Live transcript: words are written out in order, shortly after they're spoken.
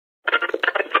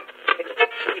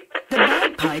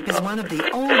bagpipe is one of the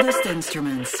oldest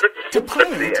instruments. To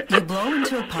play it, you blow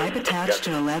into a pipe attached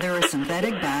to a leather or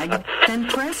synthetic bag, then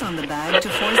press on the bag to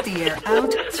force the air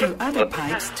out through other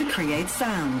pipes to create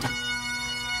sound.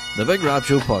 The Big Rab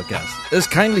Show podcast is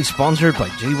kindly sponsored by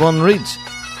G1 Reeds,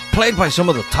 played by some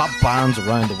of the top bands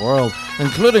around the world,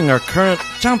 including our current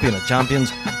champion of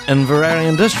champions,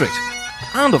 Inveraray District,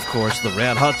 and of course the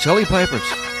Red Hot Chili Peppers.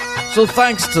 So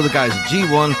thanks to the guys at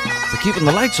G1 for keeping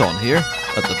the lights on here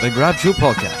at the Big Rab Show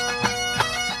podcast.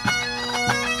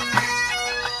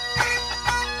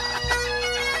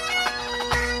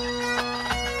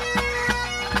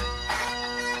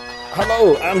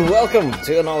 Hello and welcome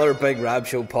to another Big Rab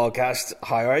Show podcast.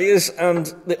 How are yous? And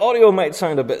the audio might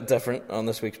sound a bit different on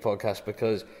this week's podcast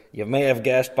because you may have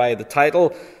guessed by the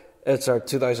title, it's our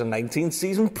 2019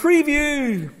 season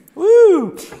preview.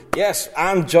 Woo! Yes,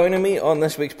 and joining me on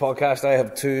this week's podcast, I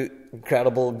have two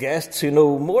incredible guests who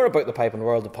know more about the piping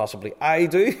world than possibly I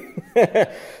do. You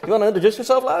want to introduce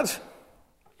yourself, lads?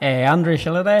 Andrew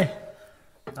Shilliday.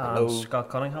 And Scott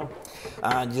Cunningham.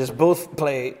 And you just both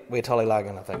play with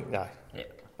Tullylagan, I think. Yeah.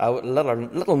 A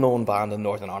little known band in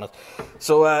Northern Ireland.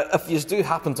 So if you do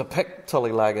happen to pick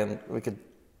Tullylagan,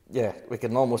 we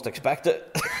can almost expect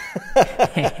it.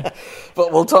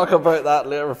 But we'll talk about that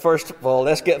later. First of all,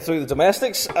 let's get through the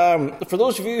domestics. For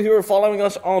those of you who are following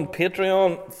us on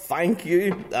Patreon, thank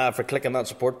you for clicking that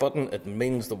support button. It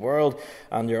means the world.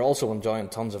 And you're also enjoying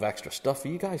tons of extra stuff. Are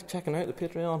you guys checking out the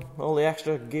Patreon? All the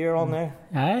extra gear on there?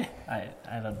 Aye.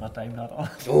 I'll admit I'm not on.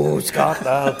 Oh,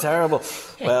 Scott, terrible.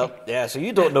 Well, yeah, so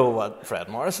you don't know what Fred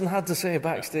Morrison had to say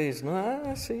backstage. No,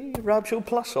 I see, Rab Show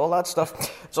Plus, all that stuff.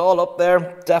 It's all up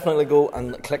there. Definitely go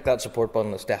and click that support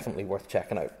button. It's definitely worth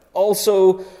checking out.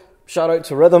 Also, shout out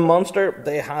to Rhythm Monster.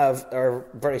 They have our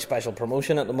very special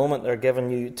promotion at the moment. They're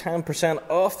giving you 10%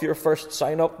 off your first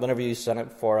sign-up whenever you sign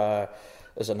up for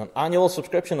an annual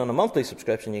subscription and a monthly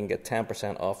subscription. You can get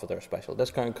 10% off with their special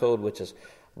discount code, which is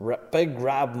Big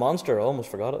Rab Monster. I almost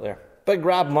forgot it there. Big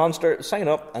Rab Monster. Sign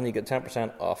up and you get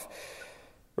 10% off.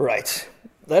 Right,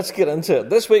 let's get into it.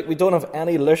 This week we don't have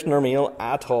any listener mail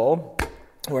at all.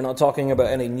 We're not talking about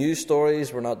any news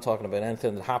stories. We're not talking about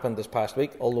anything that happened this past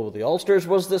week, although the Ulsters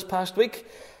was this past week.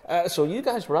 So you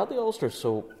guys were at the Ulsters.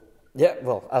 So, yeah,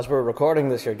 well, as we're recording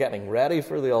this, you're getting ready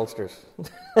for the Ulsters.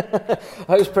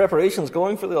 How's preparations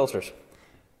going for the Ulsters?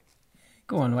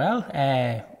 Going well.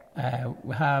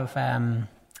 We have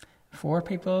 4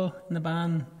 people in the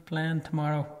band playing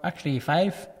tomorrow. Actually,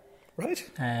 5. Right.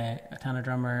 A tenor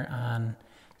drummer and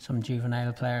some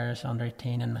juvenile players, under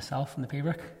 18, and myself in the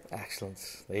Pembroke.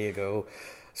 Excellent. There you go.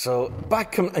 So,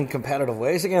 back in competitive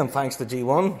ways again, thanks to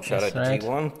G1. Shout out to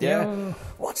G1. Yeah. Yo.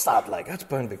 What's that like? That's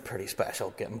bound to be pretty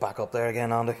special, getting back up there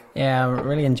again, Andy. Yeah, I'm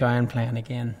really enjoying playing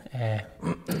again.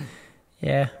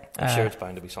 Yeah. I'm sure it's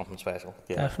bound to be something special.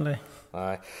 Yeah. Definitely. All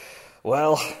right.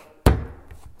 Well,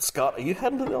 Scott, are you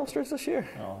heading to the Ulsters this year?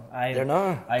 No, You're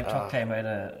not? I took time out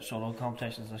of solo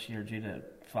competitions this year due to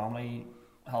family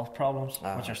health problems,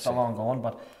 which are still ongoing,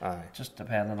 but just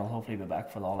depending, I'll hopefully be back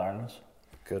for the All-Irelands.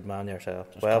 Good man yourself.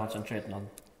 Just concentrating on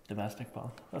domestic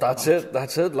band. That's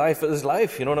it. Life is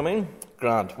life, you know what I mean?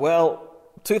 Grand. Well,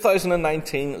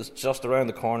 2019 is just around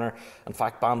the corner. In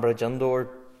fact, Banbridge Indoor,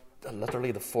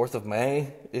 literally the 4th of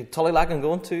May. Is Tullylagan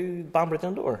going to Banbridge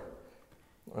Indoor?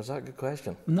 Or is that a good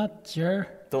question? I'm not sure.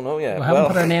 Don't know yet. We haven't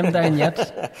put our name down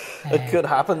yet. It could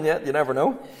happen yet, you never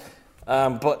know.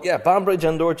 But yeah, Banbridge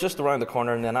Indoor just around the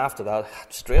corner, and then after that,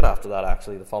 straight after that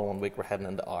actually, the following week we're heading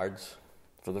into Ards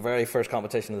for the very first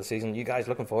competition of the season. You guys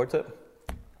looking forward to it?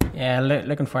 Yeah,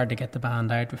 looking forward to get the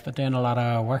band out. We've been doing a lot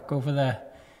of work over the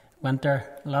winter.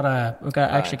 We've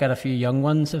actually got a few young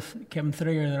ones have come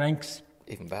through the ranks.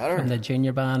 Even better. From the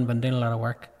junior band, been doing a lot of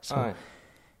work. So,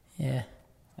 yeah.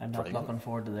 I'm not looking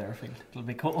forward to the airfield. It'll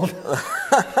be cold.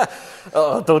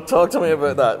 Oh, don't talk to me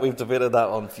about that. We've debated that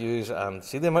on Fuse, and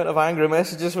see the amount of angry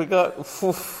messages we got.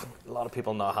 Oof, a lot of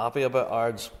people not happy about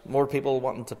Ards. More people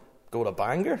wanting to go to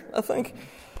Bangor, I think.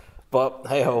 But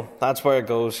hey ho, that's where it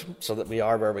goes, so that we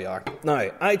are where we are. Now,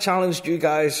 I challenged you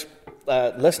guys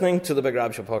listening to the Big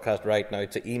Rab Show podcast right now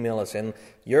to email us in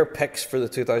your picks for the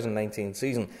 2019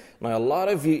 season. Now, a lot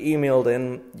of you emailed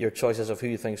in your choices of who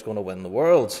you think is going to win the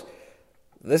Worlds.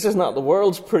 This is not the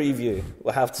World's preview.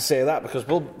 We'll have to say that because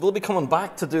we'll be coming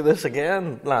back to do this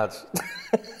again, lads.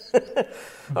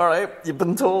 All right, you've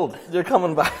been told. You're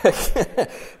coming back.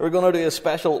 We're going to do a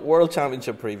special World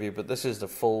Championship preview, but this is the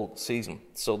full season.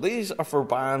 So these are for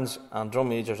bands and drum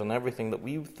majors and everything that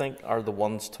we think are the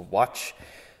ones to watch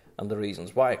and the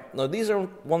reasons why. Now, these are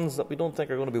ones that we don't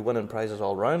think are going to be winning prizes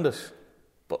all around us,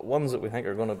 but ones that we think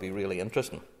are going to be really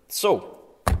interesting. So,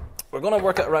 we're going to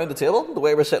work it around the table, the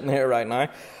way we're sitting here right now.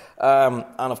 And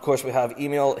of course, we have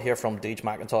email here from Deej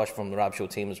McIntosh from the Rab Show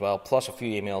team as well, plus a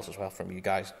few emails as well from you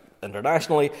guys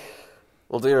internationally.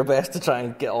 We'll do our best to try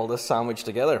and get all this sandwich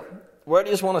together. Where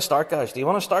do you want to start, guys? Do you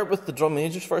want to start with the drum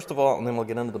majors first of all, and then we'll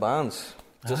get into the bands?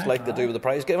 Just like they do with the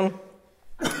prize giving?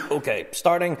 Okay,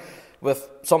 starting with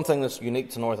something that's unique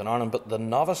to Northern Ireland, but the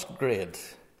novice grade.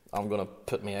 I'm going to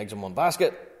put my eggs in one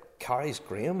basket. Carrie's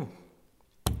Graham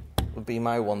would be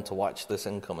my one to watch this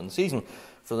incoming season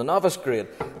for the novice grade,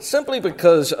 simply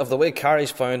because of the way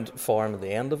Carrie's found form at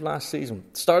the end of last season.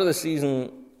 Start of the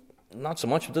season, not so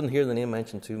much. I didn't hear the name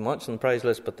mentioned too much in the prize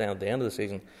list, but then at the end of the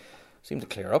season, seemed to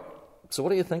clear up. So what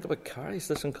do you think about Carrie's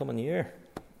this incoming year?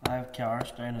 I have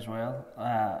Carrie's down as well.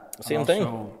 Same thing.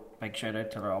 Also, big shout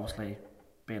out to her, obviously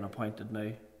being appointed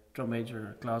now drum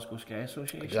major at Glasgow Sky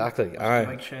Association. Exactly. That's a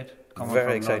big shout coming Very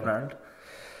from exciting. Northern Ireland.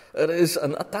 It is,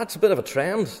 and that's a bit of a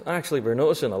trend. Actually, we're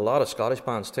noticing a lot of Scottish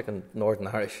bands taking Northern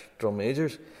Irish drum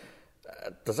majors.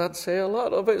 Does that say a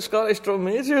lot about Scottish drum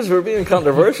majors? We're being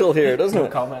controversial here, doesn't it? No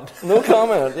comment. No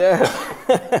comment,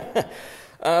 yeah.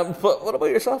 But what about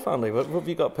yourself, Andy? What have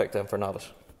you got picked in for novice?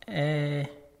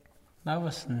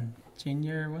 Novice and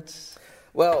junior, what's...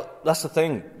 Well, that's the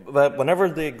thing. Whenever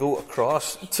they go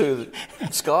across to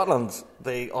Scotland,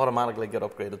 they automatically get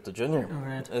upgraded to junior,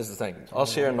 Right. is the thing.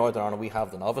 Us here in Northern Ireland, we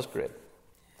have the novice grade.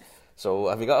 So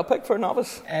have you got a pick for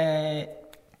novice?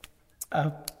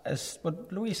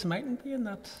 Would Louise Martin be in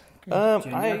that?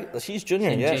 Junior? She's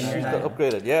junior, She's yes. junior, She's yeah. got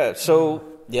upgraded, yeah. So,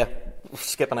 yeah,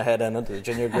 skipping ahead into the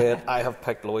junior grade, I have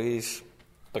picked Louise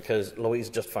because Louise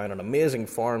just found an amazing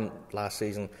form last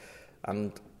season,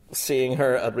 and seeing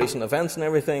her at recent events and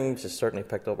everything, she's certainly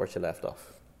picked up where she left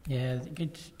off. Yeah,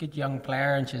 good young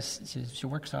player, and she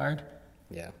works hard.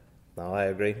 Yeah, no, I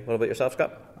agree. What about yourself,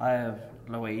 Scott? I have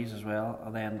Louise as well,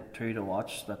 and then two to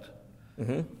watch that.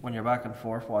 When you're back and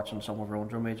forth watching some of our own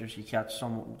drum majors, you catch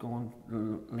some going,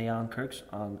 Leanne Crooks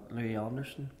and Louis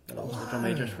Anderson. Those are the drum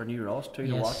majors for New Ross, two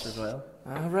to Yes. watch as well.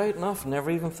 Right enough, never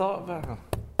even thought about her.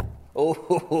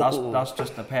 Oh, That's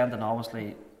just depending,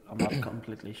 obviously. I'm not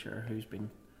completely sure who's been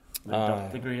moved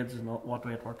up the grades and what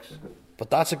way it works.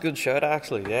 but that's a good shout,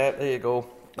 actually. Yeah, there you go.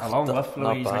 Along Not with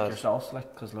Louise, bad. like yourself,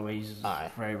 because Louise is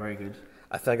Aye. very, very good.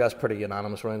 I think that's pretty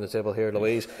unanimous around the table here,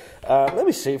 Louise. Let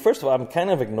me see. First of all, I'm kind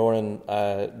of ignoring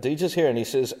DJ's here, and he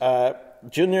says,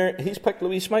 Junior, he's picked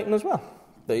Louise Smighton as well.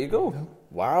 There you go.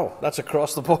 Wow, that's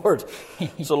across the board.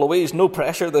 So, Louise, no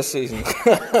pressure this season.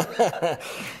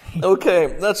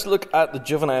 Okay, let's look at the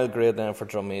juvenile grade then for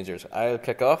drum majors. I'll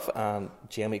kick off, and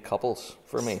Jamie Couples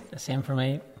for me. The same for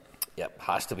me. Yep,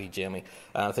 has to be Jamie.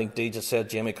 And I think DJ said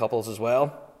Jamie Couples as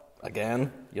well.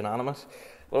 Again, unanimous.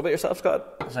 What about yourself,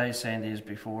 Scott? As I was saying to you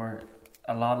before,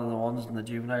 a lot of the ones in the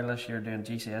juvenile this year doing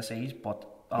GCSEs, but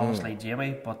obviously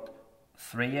Jamie, but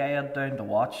three I had down to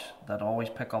watch that always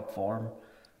pick up form.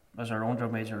 There's our own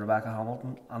drum major, Rebecca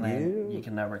Hamilton, and then you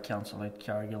can never cancel out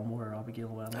Cara Gilmore or Abigail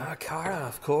Wenner. Cara,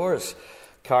 of course.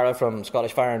 Cara from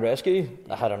Scottish Fire and Rescue.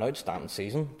 I had an outstanding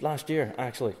season last year,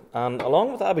 actually. And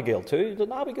along with Abigail, too.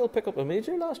 Didn't Abigail pick up a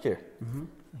major last year?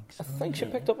 I think she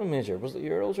picked up a major. Was it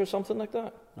Euros or something like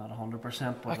that? Not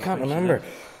 100%, but I can't think she remember. did.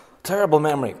 Terrible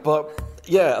memory. But,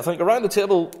 yeah, I think around the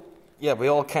table, yeah, we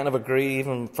all kind of agree,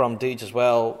 even from Deej as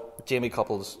well, Jamie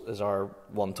Couples is our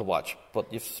one to watch.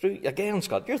 But again,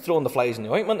 Scott, you're throwing the flies in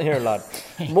the ointment here, lad.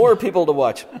 More people to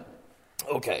watch.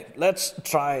 Okay, let's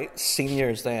try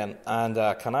seniors then. And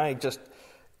can I just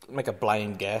make a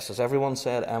blind guess? Has everyone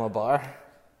said Emma Barr?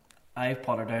 I've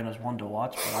put her down as one to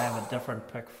watch, but I have a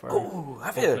different pick for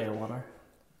have hopefully you? a winner.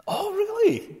 Oh,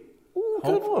 really? Ooh,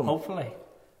 good one. Hopefully.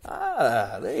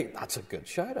 That's a good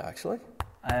shout, actually.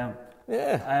 I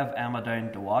have Emma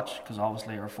down to watch, because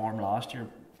obviously her form last year,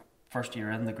 first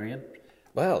year in the grade.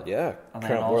 Well, yeah, And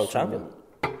then current world also champion.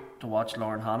 to watch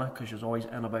Lauren Hanna, because she's always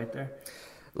in about there.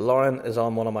 Lauren is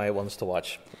on one of my ones to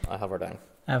watch. I have her down.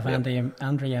 I have Andrea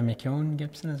McKeown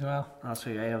Gibson as well. That's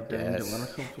who I have down to win it,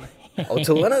 hopefully. Oh,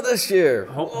 to win it this year.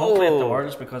 Hopefully at the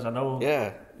Worlds, because I know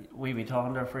Yeah. we be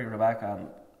talking to her for Rebecca, and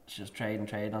she's trading.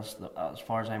 As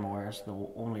far as I'm aware, it's the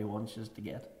only one she's to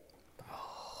get.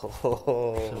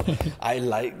 Oh, I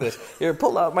like this. Here,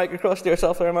 pull that mic across to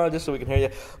yourself there, man, just so we can hear you.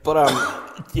 But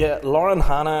yeah, Lauren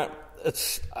Hanna.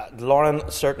 Lauren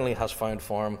certainly has found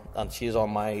form, and she's on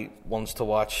my ones to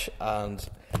watch. And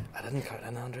I didn't count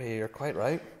in Andrea. You're quite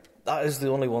right. That is the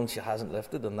only one she hasn't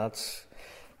lifted, and that's.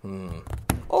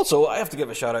 Also, I have to give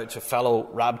a shout out to fellow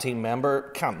Rab team member.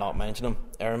 Can't not mention him,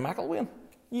 Aaron McElwain.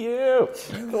 You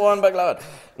go on, big lad.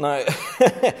 Now,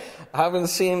 I haven't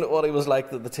seen what he was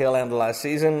like at the tail end of last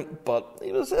season, but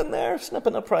he was in there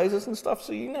snipping at prizes and stuff.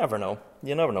 So you never know.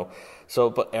 You never know. So,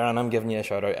 but Aaron, I'm giving you a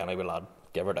shout out anyway, lad.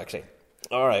 Give her Dixie.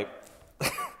 All right.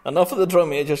 Enough of the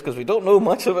drum ages, because we don't know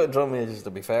much about drum ages. To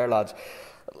be fair, lads,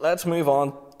 let's move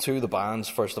on to the bands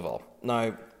first of all.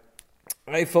 Now,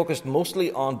 I focused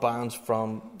mostly on bands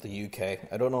from the UK.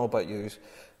 I don't know about yous,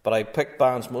 but I picked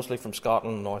bands mostly from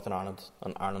Scotland, Northern Ireland,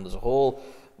 and Ireland as a whole.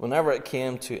 Whenever it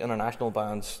came to international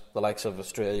bands, the likes of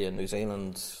Australia, New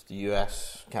Zealand, the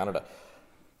US, Canada,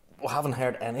 we haven't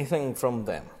heard anything from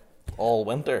them all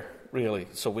winter, really.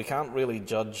 So we can't really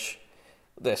judge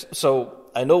this. So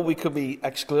I know we could be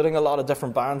excluding a lot of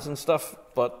different bands and stuff,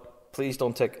 but please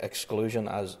don't take exclusion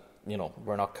as, you know,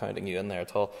 we're not counting you in there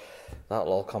at all.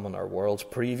 That'll all come in our World's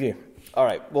preview. All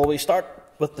right, well, we start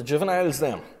with the juveniles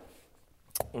then.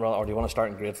 Well, or do you want to start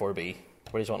in grade 4B?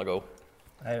 Where do you want to go?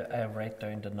 I have right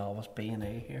down to novice B and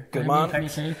A here. Good man.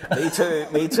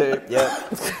 Me too.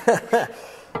 Yeah.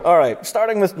 All right,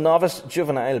 starting with novice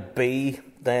juvenile B,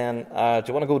 then do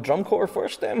you want to go drum corps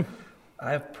first then?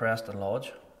 I have Preston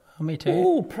Lodge. Oh, me too.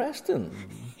 Oh, Preston.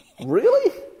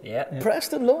 Really? Yeah.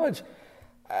 Preston Lodge.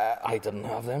 I didn't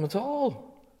have them at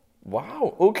all.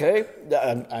 Wow, okay.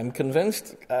 I'm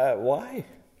convinced. Why?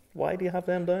 Why do you have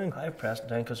them down? I have Preston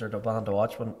down because they're the band to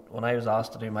watch. When I was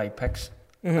asked to do my picks,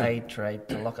 I tried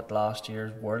to look at last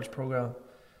year's Worlds programme.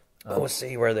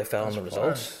 See where they fell in the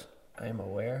results. I'm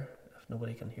aware, if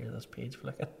nobody can hear this page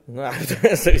flicking. No,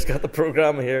 so he's got the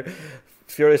programme here,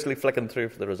 furiously flicking through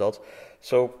for the results.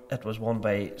 So it was won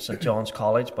by St John's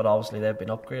College, but obviously they've been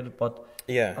upgraded. But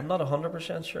yeah, I'm not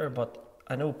 100% sure, but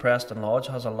I know Preston Lodge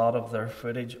has a lot of their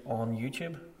footage on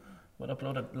YouTube. We've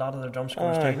uploaded a lot of their drum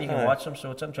scores too, and you can watch them,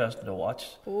 so it's interesting to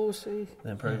watch see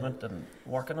the improvement and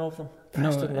working of them.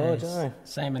 Preston Lodge,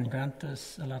 Simon Grant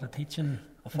does a lot of teaching.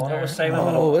 I thought it was there.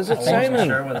 Simon. Oh, is it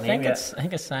Simon? I think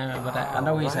it's Simon, but I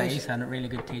know he's a really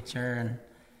good teacher. And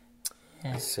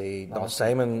yeah. See, no,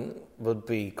 Simon would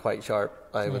be quite sharp,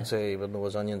 I would say, with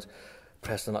those onions.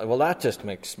 Preston, well, that just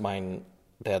makes mine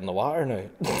dead in the water now.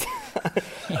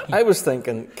 I was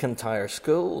thinking Kintyre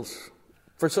Schools.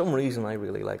 For some reason, I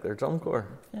really like their drum corps.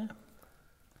 Yeah.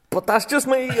 But that's just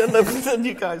me and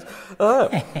you guys.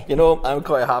 You know, I'm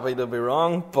quite happy to be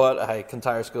wrong, but hey,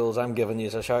 Kintyre Schools, I'm giving you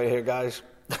a shout here, guys.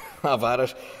 Have at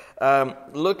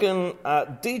it. Looking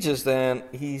at Deeges then,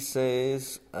 he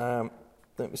says, let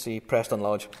me see, Preston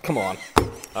Lodge. Come on.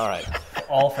 All right.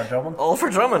 All for drumming? All for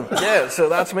drumming, yeah. So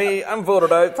that's me. I'm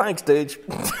voted out. Thanks, Deej.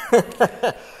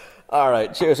 All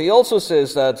right, cheers. He also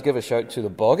says to give a shout to the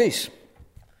Boggies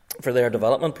for their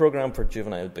development programme for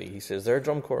Juvenile B. He says their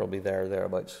drum corps will be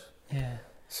thereabouts. Yeah.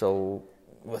 So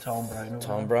with Tom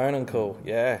Brown and co,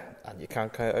 yeah. And you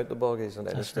can't count out the Boggies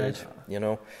at any stage, you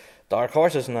know. Dark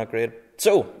Horse isn't that great.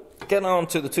 So, getting on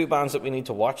to the two bands that we need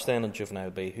to watch then in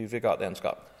Juvenile B. Who have you got then,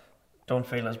 Scott? Don't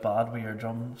feel as bad with your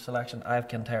drum selection. I have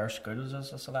Kintyre Schools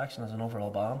as a selection, as an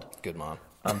overall band. Good man.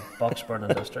 And Bucksburn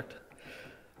and District.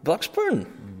 Bucksburn?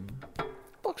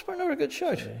 Bucksburn are a good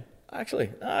shout. Yeah. Actually,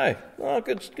 aye. Oh,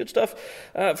 good stuff.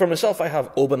 For myself, I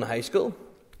have Oban High School,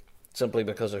 simply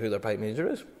because of who their pipe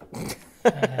major is.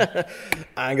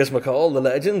 Angus McCall, the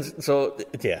legend. So,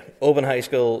 yeah, Oban High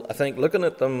School, I think, looking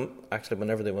at them, actually,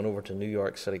 whenever they went over to New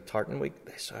York City Tartan Week,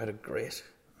 they sounded great.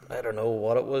 I don't know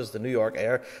what it was, the New York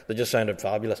air, they just sounded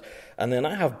fabulous. And then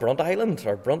I have Brunt Island,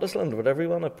 or Bruntisland, whatever you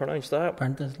want to pronounce that.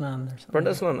 Bruntisland or something.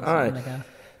 Bruntisland, aye. Like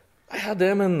I had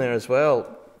them in there as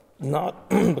well, not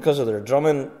because of their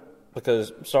drumming,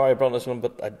 because, sorry, Bruntisland,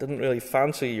 but I didn't really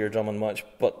fancy your drumming much,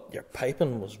 but your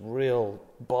piping was real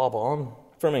bob on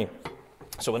for me.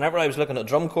 So whenever I was looking at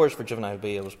drum corps for Juvenile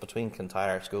B, it was between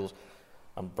Kintyre Schools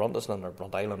and Bruntisland, or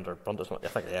Brunt Island, or Bruntisland, I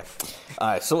think, yeah.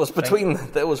 Aye, so it was between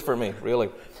those for me, really.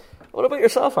 What about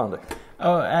yourself, Andy?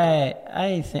 Oh,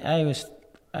 I think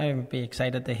I would be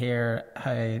excited to hear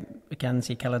how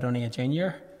Mackenzie Caledonia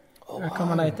Junior are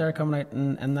coming out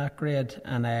in that grade,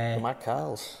 and the Mac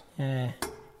Cals. Yeah.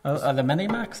 The Mini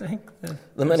Max, I think.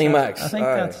 The Mini Max. I think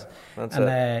that's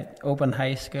and Oban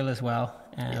High School as well.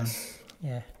 Yes.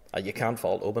 Yeah. You can't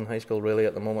fault Oban High School really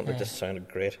at the moment. They just sounded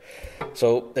great.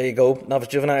 So there you go, Novice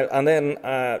Juvenile. And then,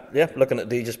 looking at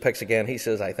Deege's picks again, he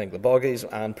says, I think the Boggies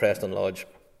and Preston Lodge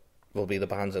will be the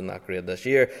bands in that grade this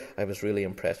year. I was really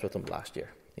impressed with them last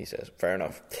year, he says. Fair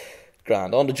enough.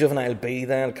 Grand. On to Juvenile B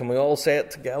then. Can we all say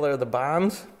it together, the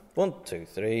band? 1, 2,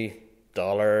 3.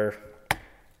 $.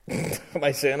 Am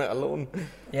I saying it alone?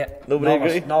 Yeah. Nobody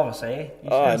agree? Novice A.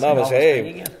 Novice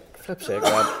A. Flip's sake,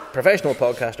 Rob. Professional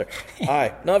podcaster.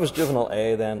 Aye, Novice Juvenile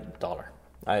A, then $.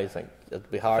 I think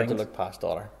it'd be hard to look past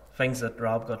 $. Things that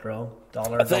Rob got wrong.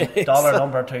 I think Dollar so.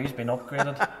 number 2's been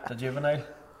upgraded to juvenile.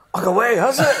 Oh, go away,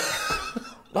 has it?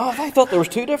 No, I thought there was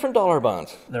 2 different dollar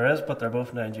bands. There is, but they're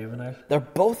both now in juvenile. They're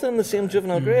both in the same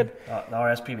juvenile grade.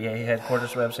 Our SPBA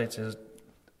headquarters website says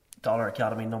Dollar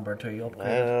Academy number 2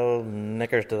 upgraded. Well,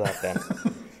 knickers to that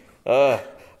then.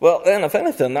 Well, then, if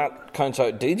anything, that counts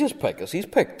out DJ's pick, because he's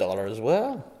picked dollar as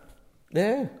well.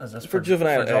 Yeah. Is this for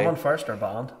juvenile? for drumming first or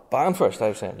band? Band first, I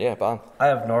was saying. Yeah, band. I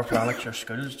have North Lanarkshire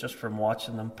schools just from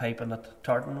watching them piping at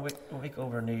Tartan a week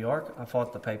over in New York. I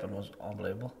thought the piping was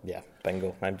unbelievable. Yeah,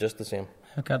 bingo. I'm just the same.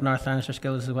 I've got North Lanarkshire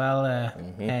skills as well.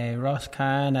 Ross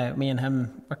Khan, me and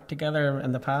him worked together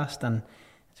in the past, and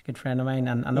he's a good friend of mine.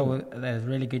 And I know there's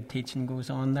really good teaching goes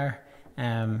on there.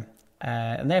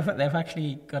 And they've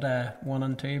actually got a 1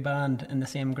 and 2 band in the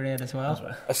same grade as well.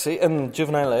 I see, in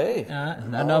juvenile A.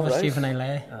 A novice right. juvenile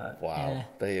A. Wow, Yeah.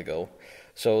 there you go.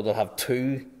 So they'll have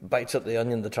 2 bites at the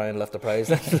onion to try and lift the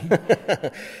prize.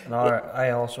 And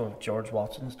I also have George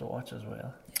Watson's to watch as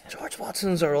well. George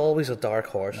Watson's are always a dark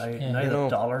horse. Now you that know.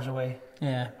 Dollar's away,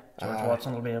 Yeah, George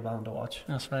Watson will be a band to watch.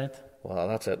 that's right. Well,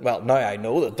 that's it. Well, now I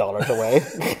know that dollar's away.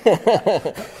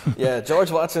 Yeah, George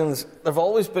Watson's, they've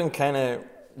always been kind of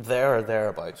there or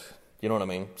thereabouts. You know what I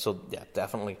mean? So, yeah,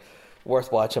 definitely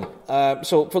worth watching.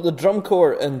 So, for the drum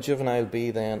corps in Juvenile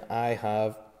B, then, I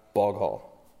have Bog Hall.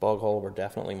 Bog Hall were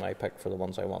definitely my pick for the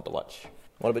ones I want to watch.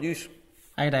 What about you?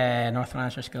 I had North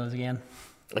Lanarkshire skills again.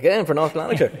 Again, for North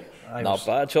Lanarkshire. I Not was-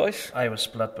 bad choice. I was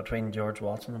split between George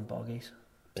Watson and Boggies.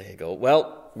 There you go.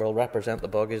 Well, we'll represent the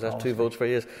Buggies. That's 2 votes for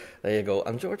you. There you go.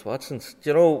 And George Watson's, do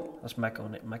you know... That's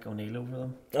Mick O'Neill over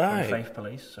them. Aye. From Fife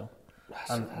Police. So,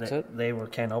 and that's they, it. they were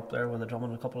kind of up there with the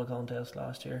drumming a couple of contests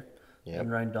last year. Yep. In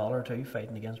round dollar 2,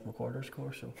 fighting against McWhorter's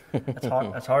score. So it's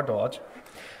hard. It's hard to watch.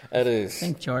 It I is.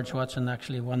 think George Watson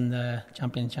actually won the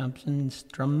champions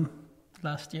drum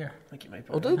last year. I think you might.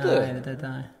 Oh, Be did Aye, they? they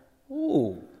did.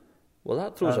 Ooh. Well,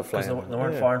 that throws a Because flying... they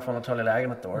weren't yeah. far in front of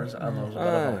Tullylagan at doors, and there was a bit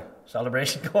of a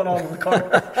celebration going on in the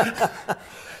corner.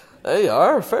 There you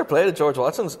are. Fair play to George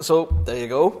Watson's. So, there you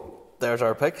go. There's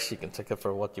our picks. You can take it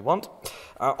for what you want.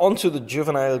 On to the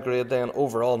juvenile grade then,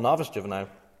 overall novice juvenile.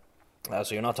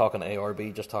 So you're not talking A or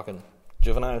B, just talking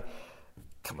juvenile.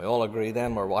 Can we all agree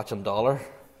then we're watching dollar?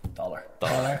 Dollar.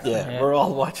 Yeah, we're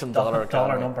all watching dollar.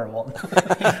 Dollar Academy. number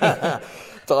 1.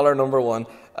 Dollar number 1.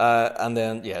 And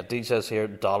then, yeah, D says here,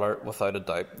 dollar without a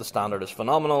doubt. The standard is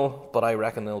phenomenal, but I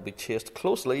reckon they'll be chased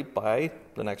closely by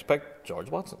the next pick, George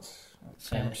Watson's.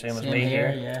 Same as me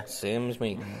here. Yeah. Same as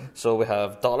me. So we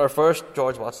have dollar first,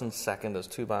 George Watson second as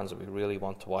 2 bands that we really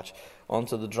want to watch. On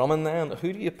to the drumming then.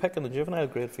 Who do you pick in the juvenile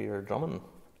grade for your drumming?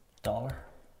 Dollar.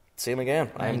 Same again.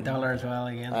 $9 as well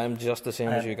again. I'm just the same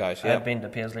as you guys. I Yeah. had been to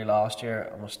Paisley last year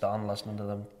and was standing listening to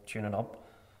them tuning up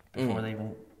before they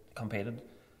even competed.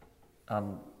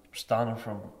 And standing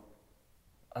from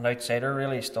an outsider,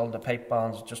 really, still the pipe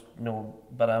bands, just know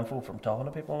a bit of info from talking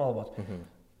to people and all, but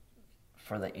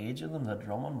for the age of them, the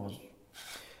drumming was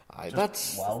Aye, just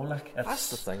that's wow. Like, that's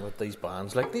the it's, thing with these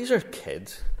bands. Like, these are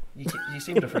kids. you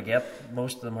seem to forget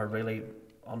most of them are really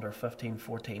under 15,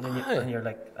 14, Aye. and you're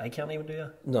like, I can't even do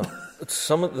that. No, it's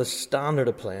some of the standard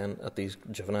of playing at these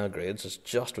juvenile grades is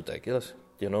just ridiculous,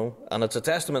 you know. And it's a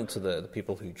testament to the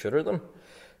people who tutor them.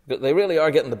 They really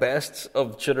are getting the best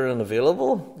of tutoring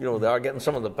available. You know, they are getting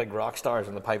some of the big rock stars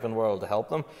in the piping world to help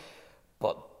them.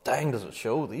 But dang, does it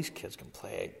show these kids can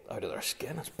play out of their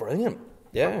skin. It's brilliant.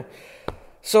 Yeah.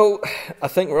 So I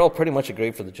think we're all pretty much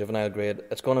agreed for the juvenile grade.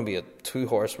 It's going to be a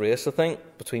 2-horse race, I think,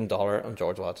 between Dollar and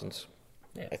George Watson's.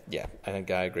 Yeah. I think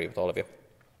I agree with all of you.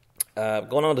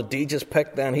 Going on to DJ's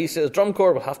pick then, he says drum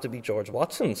corps will have to be George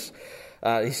Watson's.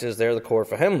 He says they're the core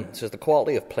for him. He says the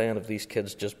quality of playing of these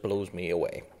kids just blows me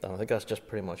away. And I think that's just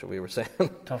pretty much what we were saying.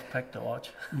 Tough pick to watch.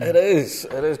 It is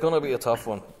going to be a tough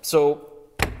one. So,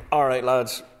 all right,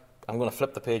 lads, I'm going to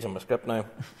flip the page on my script now.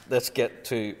 Let's get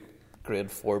to grade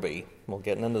 4B. We're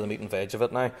getting into the meat and veg of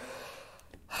it now.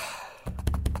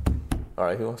 All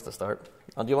right, who wants to start?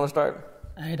 Do you want to start?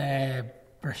 I had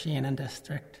Bershanan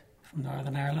District from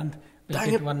Northern Ireland. Be a Dang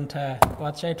good it. one to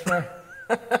watch out for.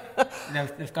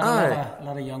 They've got a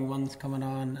lot of young ones coming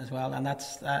on as well, and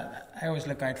that's I always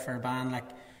look out for a band like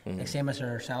same as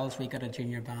ourselves. We got a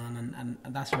junior band, and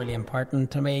that's really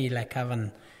important to me. Like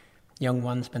having young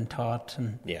ones been taught,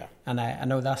 and Yeah. and I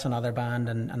know that's another band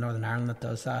in Northern Ireland that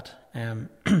does that.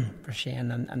 For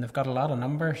Shane, and they've got a lot of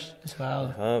numbers as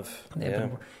well.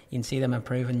 You can see them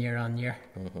improving year on year.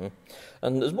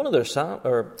 And there's one of their Sam,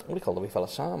 or what do you call the wee fella,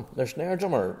 Sam? Their snare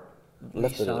drummer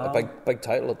lifted a Sam. big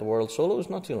title at the World Solos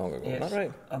not too long ago. Yes. Isn't that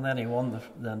right? And then he won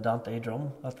the Andante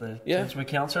drum at the Yeah. Kids with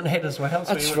Cancer night as well.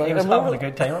 So That's he right, was I having remember. a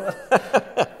good time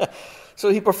with it. So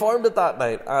he performed it that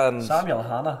night, and Samuel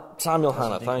Hannah. Samuel That's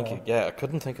Hannah, what they thank call you. him. Yeah, I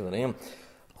couldn't think of the name.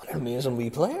 What an amazing wee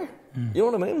player. You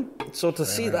know what I mean? So to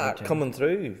see very that good, coming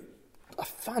through,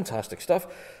 fantastic stuff.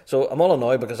 So I'm all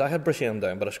annoyed because I had Brashean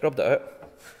down, but I scrubbed it out.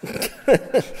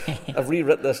 I've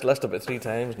rewritten this list about 3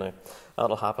 times now.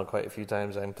 That'll happen quite a few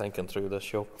times, I'm thinking, through this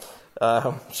show.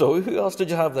 So who else did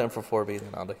you have then for 4B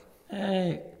then, Andy?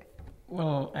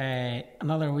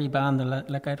 Another wee band to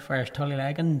look out for is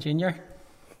Tullylagan Junior.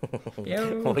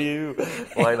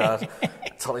 Why not?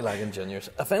 Tullylagan Juniors.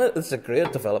 I find it's a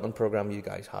great development programme you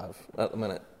guys have at the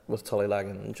minute with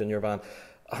Tullylagan Junior Band.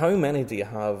 How many do you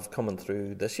have coming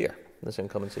through this year, this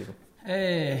incoming season?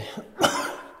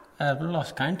 I've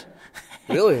lost count.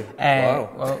 Really?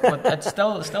 Wow. Well, but it's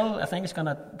still, I think it's going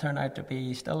to turn out to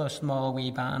be still a small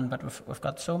wee band, but we've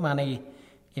got so many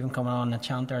even coming on the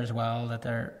chanter as well that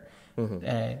they're.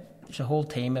 There's a whole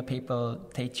team of people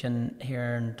teaching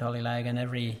here in Tullylagan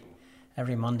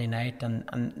every Monday night,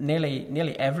 and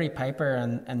nearly every piper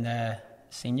in the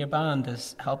senior band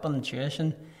is helping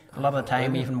tuition. A lot of the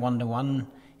time, even 1-to-1,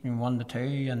 even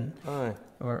 1-to-2, and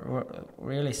we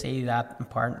really see that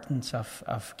importance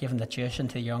of giving the tuition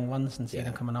to the young ones and see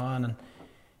them coming on,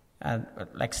 and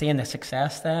like seeing the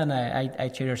success. Then I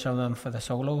tutor some of them for the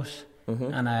solos,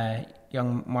 and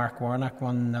young Mark Warnock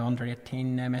won the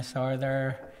under-18 MSR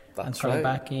there. That's and Charlie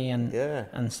right. Backey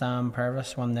and Sam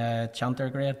Purvis won the chanter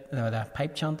grade, the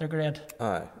pipe chanter grade.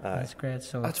 Aye. That's great.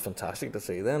 So that's fantastic to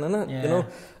see then, isn't it? Yeah. You know,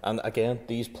 and again,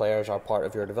 these players are part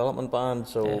of your development band,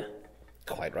 so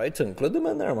quite right to include them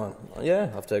in there, man. Yeah,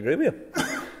 I have to agree with you.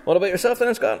 What about yourself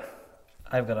then, Scott?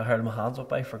 I've got to hurl my hands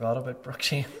up. I forgot about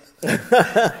Brooksy.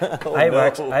 No.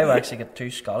 I've actually got 2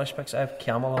 Scottish picks. I have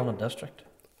Camelon and District.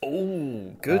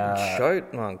 Oh, good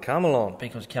shout, man. Camelon.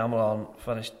 Because Camelon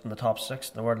finished in the top 6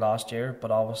 in the world last year, but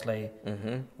obviously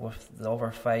with the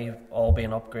over 5 all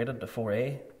being upgraded to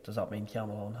 4A, does that mean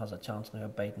Camelon has a chance now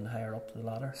of biting higher up the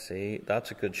ladder? See, that's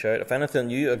a good shout. If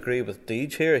anything, you agree with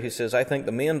Deej here. He says, I think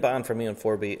the main band for me in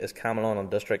 4B is Camelon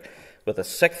and District, with a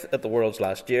 6th at the Worlds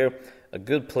last year, a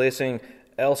good placing.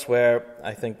 Elsewhere,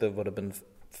 I think they would have been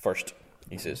first,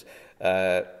 he says.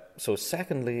 So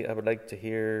secondly, I would like to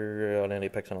hear on any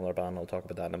picks on another band. I'll talk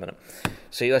about that in a minute.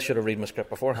 See, I should have read my script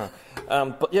beforehand.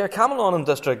 But yeah, Camelon and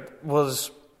District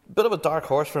was a bit of a dark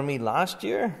horse for me last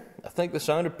year. I think they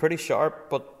sounded pretty sharp,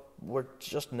 but we're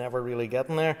just never really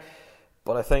getting there.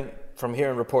 But I think from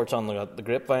hearing reports on the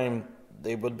grapevine,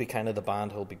 they would be kind of the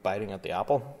band who'll be biting at the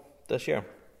apple this year.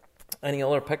 Any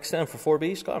other picks then for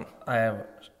 4B, Scott? I have,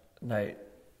 now,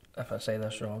 if I say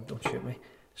this wrong, don't shoot me,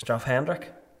 Strathhendrick.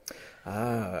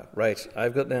 Ah, right.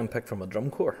 I've got them picked from a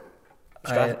drum corps.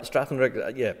 Strathhendrick,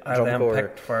 I have drum them corps.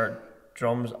 picked for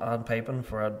drums and piping.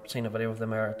 I'd seen a video of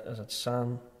them there. Is it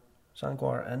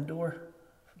Sangwar Indoor?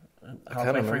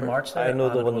 Halfway through March there. I know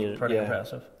the and one it was pretty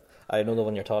impressive. I know the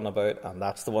one you're talking about, and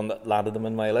that's the one that landed them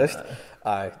in my list.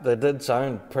 They did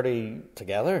sound pretty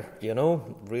together, you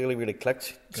know, really, really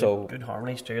clicked. Good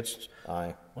harmonies too.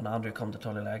 When Andrew come to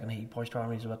Tullylagan, he pushed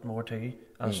harmonies a bit more too.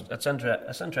 And it's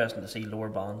interesting to see lower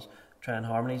bands trying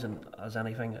harmonies, and as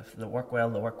anything, if they work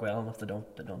well, and if they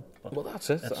don't, they don't. But well,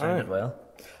 that's it. It sounded well.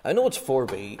 I know it's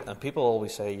 4B, and people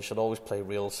always say you should always play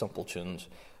real simple tunes,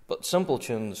 but simple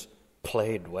tunes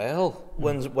played well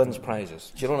wins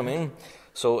prizes. Do you know what I mean?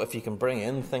 So if you can bring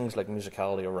in things like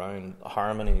musicality around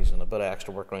harmonies and a bit of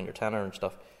extra work around your tenor and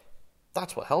stuff,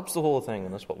 that's what helps the whole thing,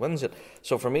 and that's what wins it.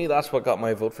 So for me, that's what got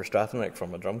my vote for Strathhendrick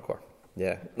from a drum corps.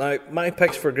 Yeah. Now, my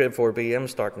picks for grade 4B, I'm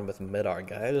starting with Mid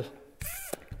Argyll.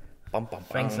 Bum, bum, bum.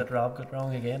 Things that Rob got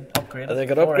wrong again. Upgraded. They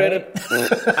got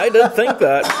upgraded. I did think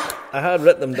that. I had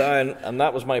written them down, and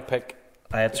that was my pick.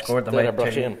 I had scored them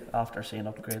out too after seeing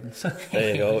upgrading.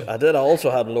 There you go. I did also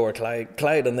had Lower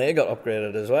Clyde, and they got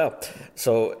upgraded as well.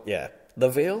 So, yeah. The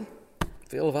Vale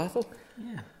of Atholl.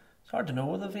 Yeah. It's hard to know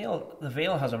with the Vale. The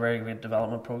Vale has a very great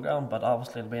development programme, but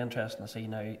obviously it'll be interesting to see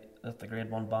now that the Grade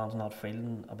 1 band's not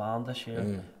fielding a band this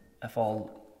year. If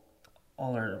all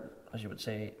their, as you would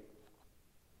say,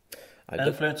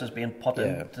 influence is being put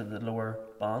into the lower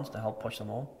bands to help push them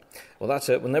on. Well, that's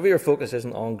it. Whenever your focus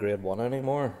isn't on Grade 1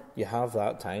 anymore, you have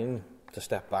that time to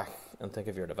step back and think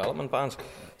of your development bands.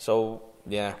 So,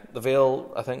 yeah, the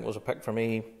Vale, I think, was a pick for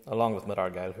me, along with Mid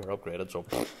Argyll, who were upgraded. So,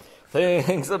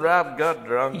 things that Rob got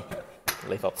drunk.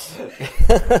 Leave up.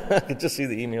 I could just see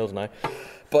the emails now.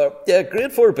 But, yeah,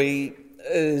 Grade 4B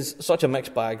is such a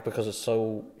mixed bag because it's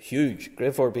so huge.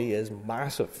 Grade 4B is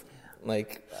massive.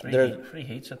 Like three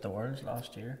heats at the Worlds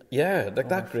last year. Yeah, like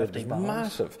that grade was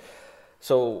massive.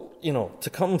 So, you know,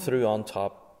 to come through on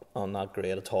top on that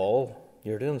grade at all,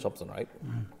 you're doing something right.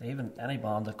 Even any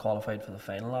band that qualified for the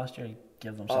final last year,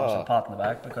 give themselves a pat on the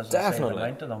back because they say the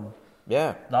amount of them.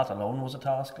 Yeah. That alone was a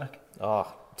task, like.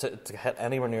 Oh, to hit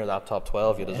anywhere near that top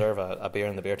 12, you deserve a beer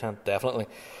in the beer tent, definitely.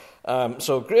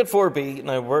 So Grade 4B,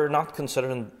 now we're not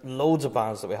considering loads of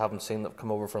bands that we haven't seen that have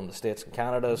come over from the States and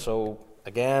Canada, so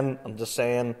again, I'm just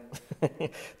saying,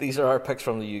 these are our picks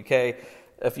from the UK.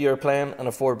 If you're playing in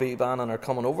a 4B band and are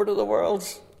coming over to the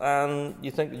Worlds, and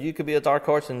you think that you could be a dark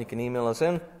horse, then you can email us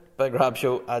in,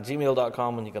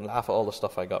 bigrabshow@gmail.com, and you can laugh at all the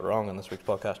stuff I got wrong in this week's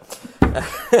podcast.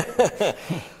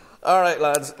 Alright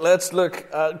lads, let's look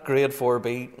at Grade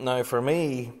 4B. Now for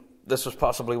me, this was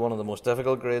possibly one of the most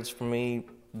difficult grades for me.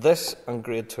 This and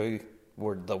Grade 2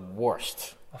 were the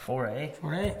worst. A 4A?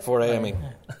 4A, I mean.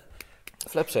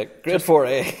 Flip's sake, Grade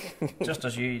 4A. Just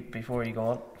as you, before you go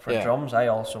on, for drums, I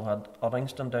also had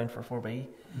Uddingston down for 4B.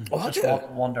 Oh,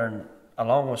 just wondering,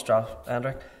 along with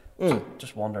Hendrick,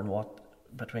 just wondering what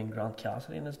between Grant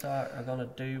Cassidy and his dad are going to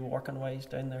do working wise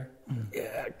down there.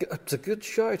 Yeah, it's a good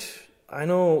shout. I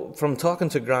know from talking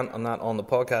to Grant on the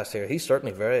podcast here, he's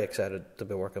certainly very excited to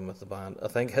be working with the band. I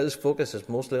think his focus is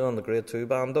mostly on the Grade 2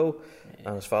 band though,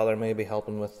 and his father may be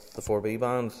helping with the 4B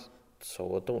band,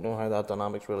 so I don't know how that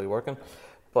dynamic's really working,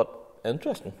 but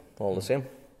interesting all the same.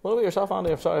 What about yourself,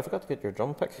 Andy? I'm sorry, I forgot to get your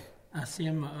drum pick.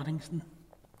 Same at Uddingston.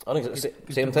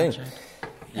 Same thing.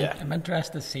 Yeah. I'm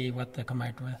interested to see what they come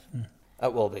out with.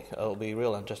 It will be. It'll be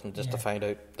real interesting just to find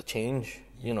out the change,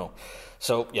 you know.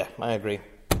 So, yeah, I agree.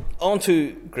 On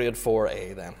to Grade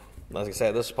 4A then. As I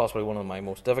said, this is possibly one of my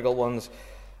most difficult ones.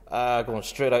 Going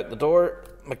straight out the door,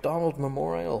 McDonald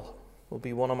Memorial will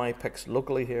be one of my picks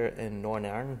locally here in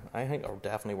Northern Ireland. I think are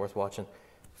definitely worth watching.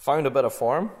 Found a bit of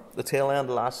form the tail end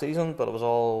of last season, but it was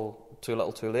all too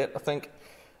little too late, I think.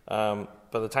 By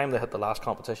the time they hit the last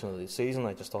competition of the season,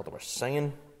 I just thought they were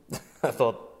singing. I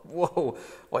thought, whoa,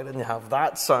 why didn't you have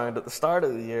that sound at the start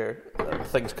of the year?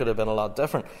 Things could have been a lot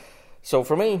different. So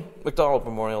for me, McDonald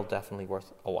Memorial definitely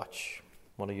worth a watch.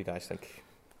 What do you guys think?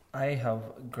 I have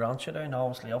Grantchester down,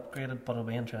 obviously upgraded, but it'll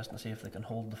be interesting to see if they can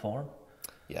hold the form.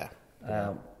 Yeah.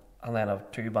 And then I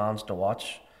have two bands to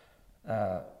watch.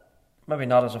 Maybe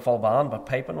not as a full band, but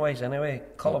piping wise anyway.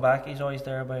 Cullabackie's always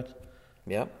there about.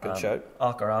 Yeah, good shout.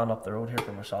 Acheran up the road here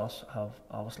from Marsalis have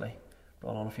obviously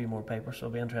brought on a few more papers, so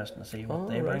it'll be interesting to see what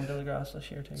they bring to the grass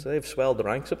this year too. So they've swelled the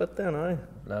ranks a bit then, aye?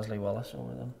 Leslie Willis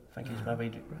over them. I think he's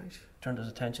maybe turned his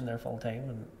attention there full time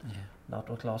and not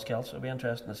with Lost Kelts. So it'll be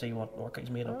interesting to see what work he's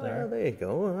made up there. There you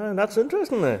go. That's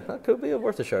interesting there. That could be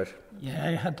worth a shout. Yeah,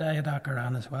 I had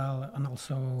Acheran as well, and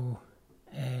also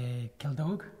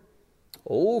Kildog.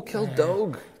 Oh,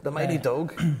 Kildog, the mighty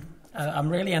dog. I'm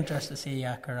really interested to see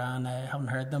Acheran. I haven't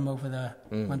heard them over the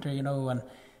winter, you know, and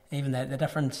even the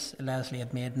difference Leslie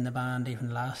had made in the band,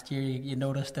 even last year, you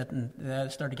noticed it, and they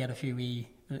started to get a few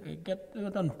they were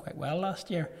done quite well last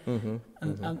year. And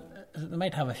they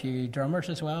might have a few drummers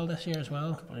as well this year as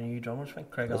well. A couple of new drummers, I think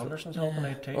Craig Anderson's helping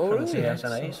out too for the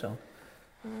CSNA.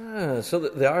 So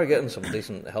they are getting some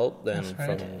decent help then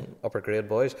from upper grade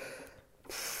boys.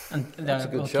 And that's a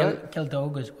good shot.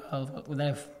 Kildog as well.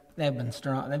 They've been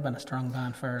strong. They've been a strong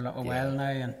band for a little while now,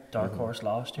 and dark horse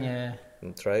last year. Yeah,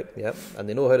 that's right. Yep, and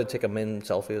they know how to take a min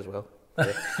selfie as well.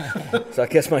 Yeah. So I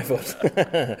guess my vote.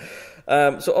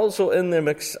 So also in their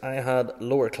mix, I had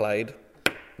Lower Clyde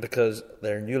because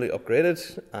they're newly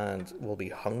upgraded and will be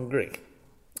hungry.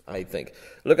 I think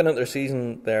looking at their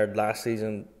season, their last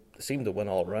season, they seemed to win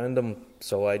all around them.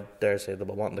 So I dare say they'll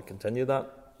be wanting to continue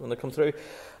that when they come through.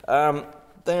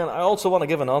 Then I also want to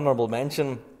give an honourable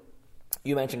mention.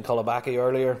 You mentioned Cullabackie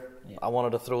earlier. Yeah. I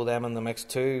wanted to throw them in the mix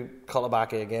too.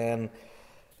 Cullabackie again.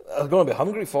 They're going to be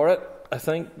hungry for it, I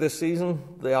think, this season.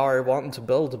 They are wanting to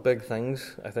build big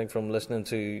things. I think from listening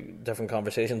to different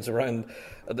conversations around,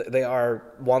 they are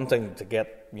wanting to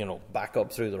get, back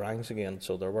up through the ranks again.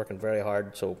 So they're working very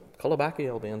hard. So Cullabackie,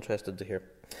 I'll be interested to hear.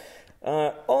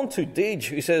 On to Deej,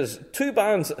 who says 2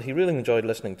 bands that he really enjoyed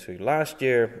listening to last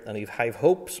year, and he've high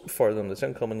hopes for them this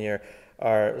incoming year.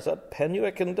 Is that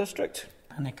Pennycook and District?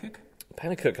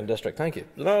 Pennycook and District, thank you.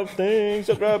 Love things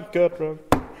that Rob got wrong.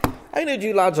 I need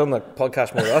you lads on the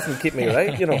podcast more often, keep me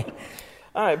right,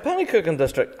 Alright, Pennycook and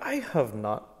District, I have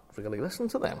not really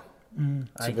listened to them.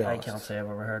 I can't say I've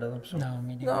ever heard of them. So.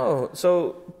 No,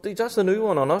 so that's the new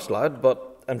one on us, lad,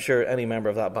 but I'm sure any member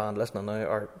of that band listening now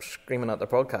are screaming at their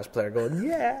podcast player going,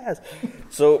 yes!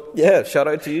 So, yeah, shout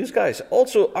out to you guys.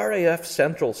 Also, RAF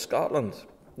Central Scotland.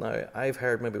 Now, I've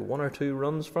heard maybe 1 or 2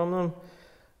 runs from them,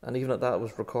 and even at that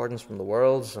was recordings from the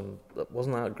Worlds, and it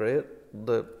wasn't that great.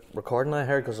 The recording I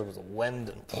heard, because there was the wind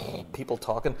and people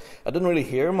talking, I didn't really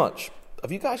hear much.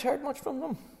 Have you guys heard much from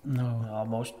them?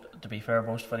 No. To be fair,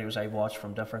 most videos I watched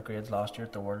from different grades last year,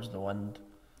 the words, the wind.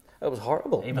 It was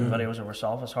horrible. Even videos of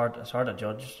herself, it's hard to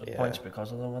judge Yeah. points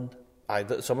because of the wind.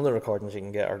 Some of the recordings you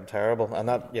can get are terrible, and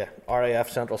that RAF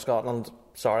Central Scotland.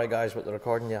 Sorry guys, but the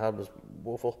recording you had was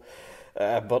woeful.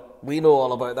 But we know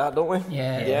all about that, don't we?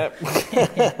 Yeah.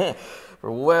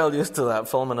 We're well used to that,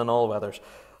 filming in all weathers.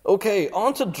 Okay,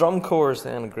 on to drum corps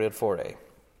then in grade 4A.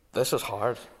 This is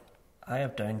hard. I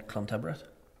have down Clontibret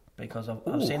because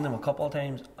I've seen them a couple of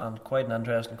times and quite an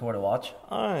interesting corps to watch.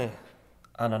 Aye.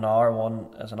 And an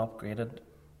R1 is an upgraded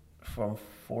from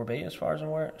 4B as far as I'm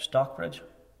aware. Stockbridge.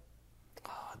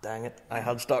 Oh, dang it. I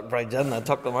had Stockbridge in, I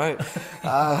took them out.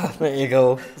 There you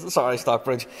go. Sorry,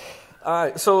 Stockbridge.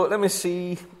 Alright, so let me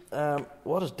see.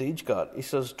 What has Deej got? He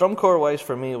says, drum corps wise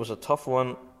for me it was a tough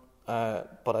one,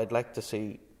 but I'd like to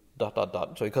see ...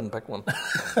 So he couldn't pick one.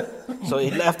 So he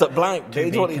left it blank.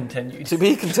 To be continued. To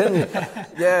be continued.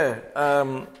 Yeah.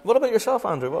 What about yourself,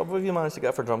 Andrew? What have you managed to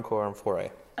get for drum corps in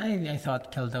 4A? I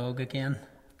thought Kildog again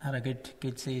had a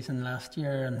good season last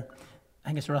year, and I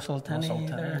think it's Russell Tenney.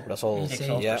 Russell, Kicks He's-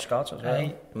 off yeah. for Scots as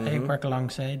well. I work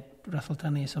alongside Russell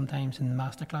Tenney sometimes in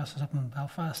masterclasses up in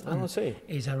Belfast. Oh, and I see.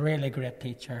 He's a really great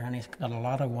teacher, and he's got a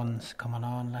lot of ones coming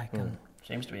on. And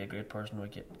Seems to be a great person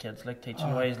with kids, like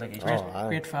teaching wise. Like he's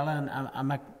great fella, and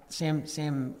I'm a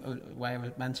same why I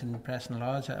was mentioning Preston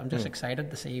Lodge. I'm just excited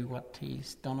to see what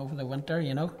he's done over the winter.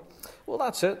 Well,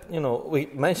 that's it. We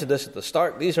mentioned this at the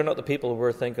start. These are not the people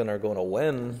we're thinking are going to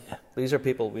win. These are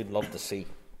people we'd love to see.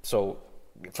 So,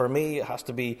 for me, it has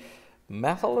to be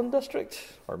Methuen District,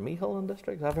 or Methuen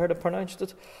District. I've heard it pronounced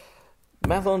it.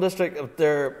 Methuen District,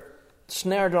 their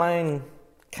snared line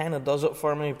kind of does it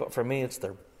for me, but for me, it's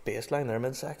their bass line, their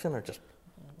midsection are just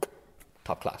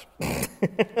top class.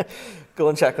 Go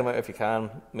and check them out if you can.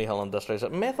 Methuen District. Is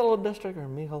it Methuen District or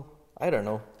Mehul? I don't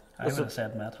know. I would have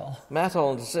said Met Hall.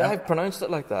 Methuen. I've pronounced it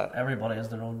like that. Everybody has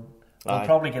their own. They'll Aye.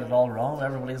 probably get it all wrong.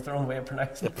 Everybody has their own way of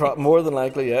pronouncing it. More than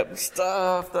likely, yeah.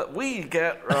 Stuff that we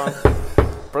get wrong.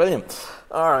 Brilliant.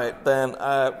 All right, then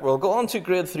we'll go on to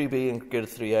grade 3B and grade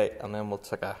 3A, and then we'll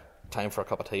take a time for a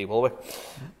cup of tea, will we?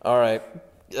 All right.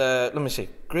 Let me see.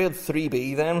 Grade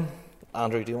 3B then.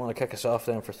 Andrew, do you want to kick us off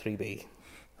then for 3B?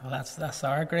 Well, that's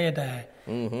our grade.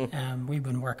 We've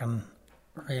been working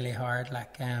really hard,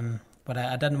 but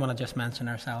I didn't want to just mention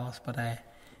ourselves, but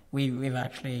we've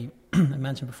actually I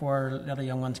mentioned before a lot of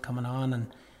young ones coming on, and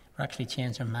we're actually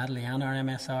changing our medley and our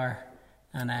MSR,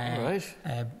 and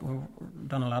we've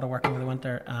done a lot of work over the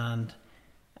winter, and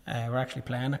we're actually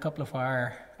playing a couple of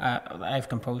our. I've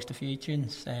composed a few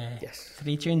tunes,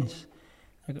 3 tunes.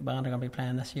 The band are going to be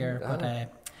playing this year, but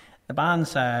the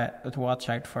bands to watch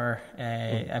out for.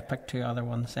 I've picked 2 other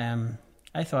ones.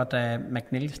 I thought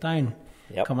McNeilstown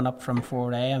coming up from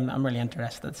 4A. I'm really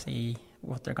interested to see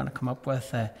what they're going to come up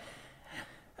with.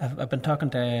 I've been talking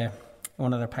to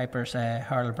one of their pipers,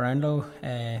 Harold Brownlow,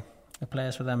 who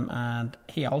plays with them, and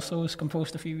he also has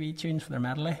composed a few wee tunes for their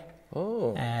medley.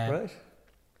 Oh, right.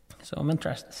 So I'm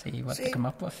interested to see what they come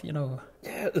up with,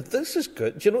 Yeah, this is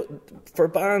good. For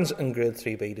bands in grade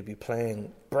 3B to be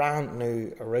playing brand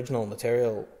new original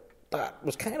material, that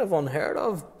was kind of unheard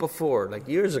of before, like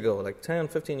years ago, like 10,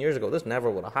 15 years ago. This never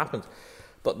would have happened.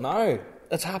 But now,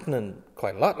 it's happening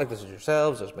quite a lot. Like this is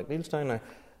yourselves, there's McNeilstown now.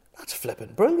 That's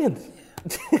flipping brilliant.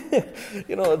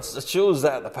 It shows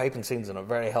that the piping scene's in a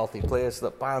very healthy place,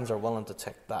 that bands are willing to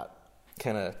take that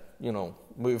kind of,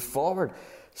 move forward.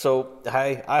 So,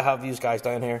 I have you guys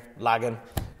down here, lagging,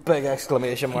 big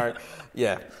exclamation mark.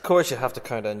 Yeah, of course you have to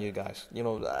count on you guys.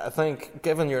 I think,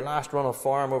 given your last run of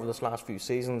form over this last few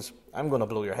seasons, I'm going to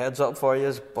blow your heads up for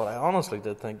you, but I honestly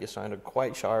did think you sounded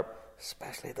quite sharp,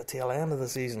 especially at the tail end of the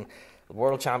season. The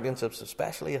World Championships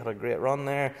especially, had a great run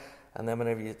there, and then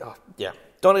whenever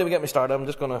don't even get me started, I'm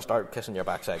just going to start kissing your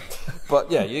backside. But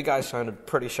yeah, you guys sounded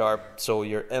pretty sharp, so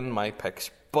you're in my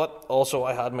picks. But also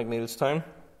I had McNeilstown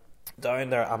down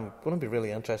there. I'm going to be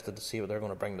really interested to see what they're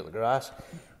going to bring to the grass.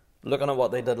 Looking at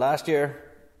what they did last year,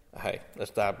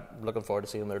 looking forward to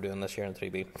seeing what they're doing this year in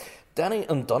 3B. Denny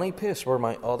and Donnypace were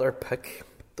my other pick,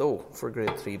 though, for grade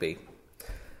 3B.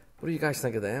 What do you guys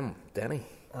think of them, Denny?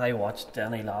 I watched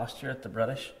Denny last year at the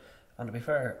British, and to be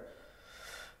fair,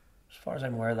 as far as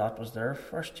I'm aware, that was their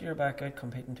first year back out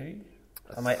competing too.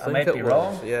 I might be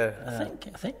wrong. Yeah,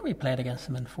 I think we played against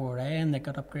them in 4A, and they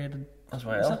got upgraded as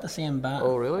well. Is that the same band?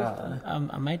 Oh, really?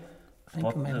 I might think.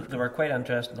 But they were quite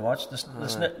interesting to watch.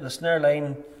 The snare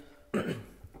line,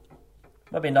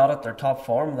 maybe not at their top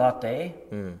form that day,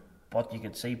 but you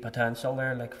could see potential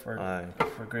there, like for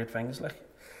great things, like.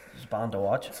 It's a band to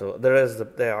watch. So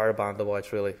they are a band to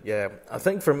watch, really. Yeah, I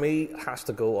think for me it has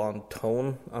to go on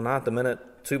tone. And at the minute,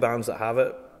 2 bands that have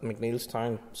it.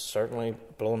 McNeilstown certainly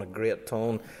blowing a great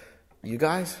tone. You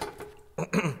guys,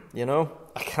 You know,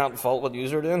 I can't fault what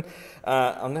yous are doing.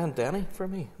 And then Denny, for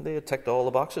me, they had ticked all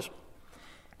the boxes.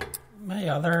 My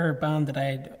other band that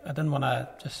I didn't want to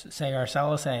just say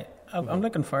ourselves, I'm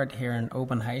looking forward to hearing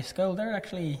Oban High School. They're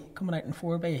actually coming out in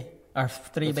 4B. Or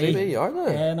 3B. 3B, are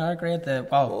they? Yeah, in our grade.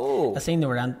 I seen they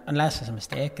were, unless it's a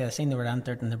mistake, I seen they were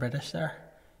entered in the British there.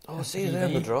 Oh, see, they're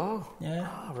in the draw. Yeah.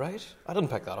 Ah, right. I didn't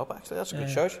pick that up, actually. That's a good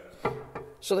shout.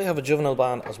 So they have a juvenile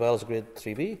band as well as a grade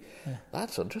 3B. Yeah.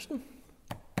 That's interesting.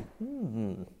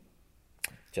 Do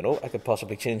you know, I could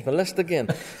possibly change my list again.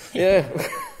 Yeah.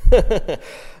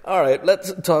 All right,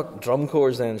 let's talk drum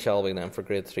corps then, shall we, then, for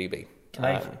grade 3B.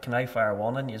 Can I fire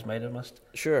one in? You might have missed.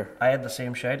 Sure. I had the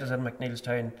same shout as in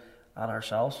McNeilstown and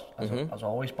ourselves, as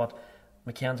always, but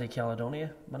Mackenzie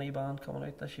Caledonia mini band coming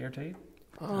out this year too.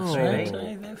 Oh, right.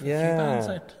 They've a few bands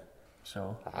out.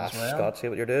 So, as well. Scott, see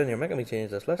what you're doing. You're making me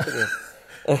change this list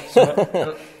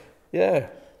again. Yeah.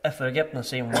 If they're getting the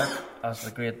same work as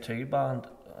the grade 2 band,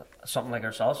 something like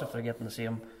ourselves, if they're getting the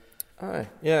same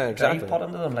yeah, exactly. put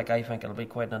into them, I think it'll be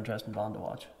quite an interesting band to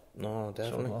watch. No,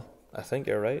 definitely. So, I think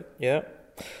you're right, yeah.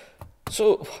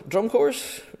 So, drum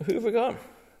corps, who have we got?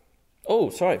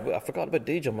 Oh, sorry, I forgot about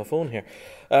Deej on my phone here.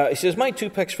 He says, my 2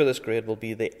 picks for this grade will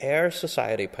be the Air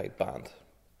Society pipe band.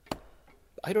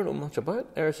 I don't know much about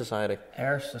Air Society.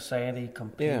 Air Society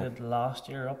competed last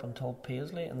year up until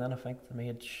Paisley, and then I think they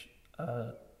made...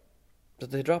 Did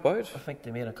they drop out? I think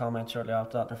they made a comment shortly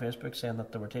after that on their Facebook saying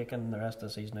that they were taking the rest of the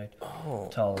season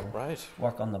out till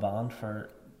work on the band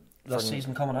for this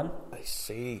season coming in. I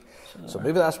see. So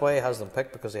maybe that's why he has them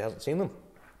picked, because he hasn't seen them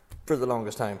for the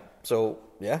longest time. So,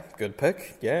 yeah, good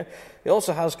pick, yeah. He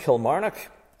also has Kilmarnock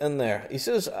in there. He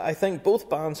says, I think both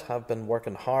bands have been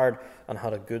working hard and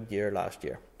had a good year last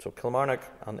year. So Kilmarnock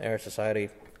and Air Society.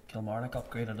 Kilmarnock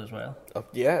upgraded as well.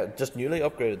 Yeah, just newly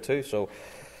upgraded too, so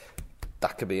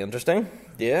that could be interesting.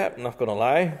 Yeah, not going to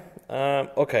lie.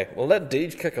 Okay, we'll let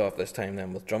Deej kick off this time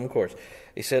then with drum corps.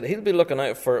 He said he'll be looking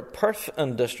out for Perth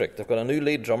and District. They've got a new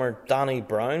lead drummer, Danny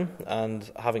Brown,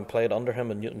 and having played under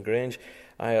him in Newton Grange,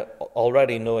 I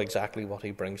already know exactly what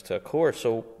he brings to a corps.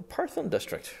 So, Perth and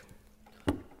District.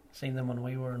 Seen them when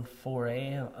we were in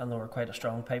 4A, and they were quite a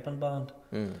strong piping band.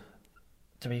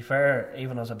 To be fair,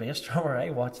 even as a bass drummer,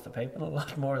 I watch the piping a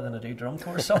lot more than I do drum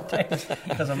corps sometimes,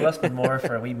 because I'm listening more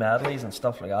for wee medleys and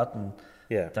stuff like that, and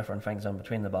different things in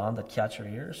between the band that catch your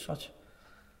ears. Such.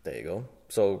 There you go.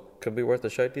 So, could be worth a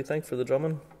shout, do you think, for the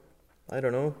drumming? I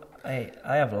don't know. I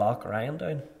have Locke Ryan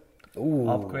down. Ooh.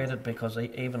 Upgraded, because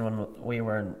even when we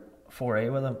were in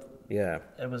 4A with him,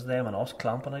 it was them and us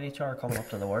clamping at each other coming up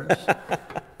to the words.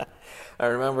 I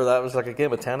remember that was like a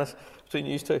game of tennis between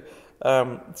you two.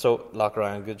 So, Locke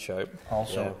Ryan, good shout.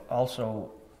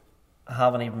 Also, I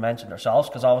haven't even mentioned ourselves,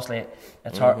 because obviously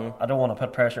it's hard. I don't want to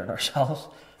put pressure on ourselves,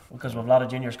 because we have a lot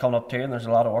of juniors coming up too, and there's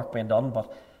a lot of work being done.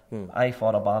 But I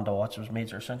thought a band to watch was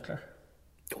Major Sinclair.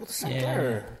 Oh, the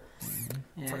Sinclair.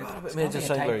 Yeah. Forgot about Major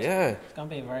Sinclair, It's going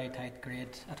to be a very tight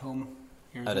grade at home.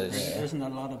 It is. There isn't a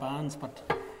lot of bands, but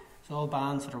it's all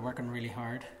bands that are working really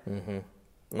hard.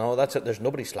 No, that's it. There's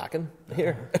nobody slacking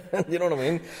here. You know what I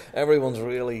mean? Everyone's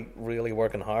really, really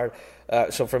working hard.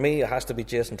 So for me, it has to be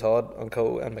Jason Todd and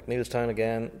co. and McNeilstown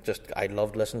again. I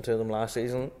loved listening to them last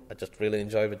season. I just really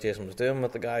enjoyed what Jason was doing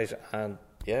with the guys. And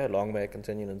yeah, long may it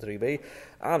continue in 3B.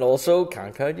 And also,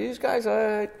 can't count you guys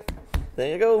out.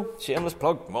 There you go. Shameless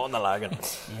plug. More on the lagging.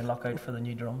 You look out for the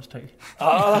new drums too.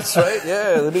 Oh, that's right.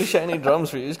 Yeah, the new shiny drums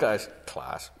for you guys.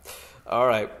 Class. All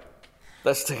right.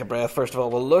 Let's take a breath. First of all,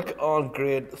 we'll look on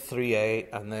grade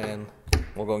 3A, and then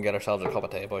we'll go and get ourselves a cup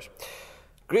of tea, boys.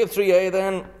 Grade 3A,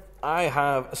 then, I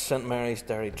have St Mary's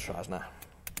Derry Trasna.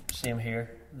 Same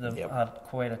here. They've had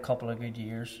quite a couple of good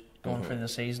years going through the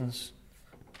seasons.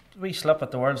 We slipped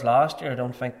at the Worlds last year. I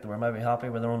don't think they were maybe happy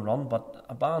with their own run, but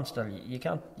a band still, you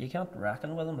can't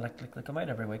reckon with them. Like they come out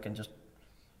every week and just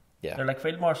they're like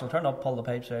field marshal, turn up, pull the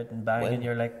pipes out and bang, and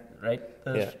you're like, right,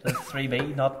 there's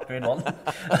 3B, not grade 1.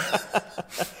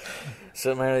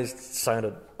 St Mary's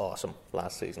sounded awesome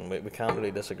last season. We can't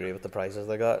really disagree with the prizes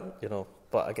they got, you know.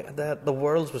 But again, the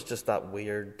Worlds was just that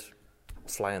weird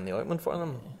fly in the ointment for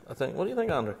them, I think. What do you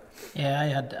think, Andrew? Yeah, I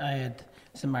had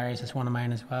St Mary's as one of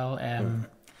mine as well.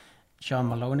 Sean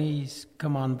Maloney's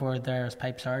come on board there as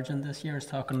pipe sergeant this year. I was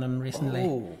talking to him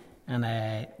recently, and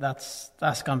that's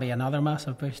going to be another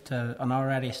massive boost to an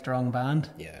already strong band.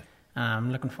 Yeah,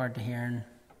 I'm looking forward to hearing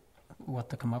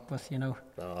what they come up with. You know,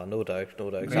 no doubt. You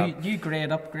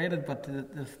upgraded, but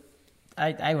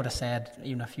I would have said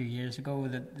even a few years ago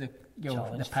that the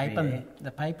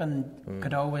piping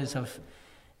could always have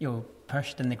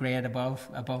pushed in the grade above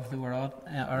they were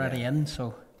already in.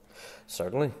 So.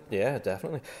 Certainly, yeah,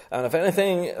 definitely. And if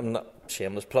anything, I'm not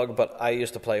shameless plug, but I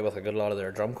used to play with a good lot of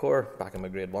their drum corps back in my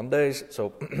grade 1 days.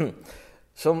 So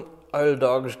some old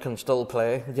dogs can still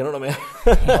play. You know what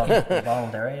I mean?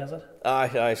 Voluntary, is it?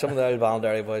 Aye. Some of the old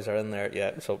Ballinderry boys are in there.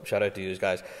 Yeah. So shout out to you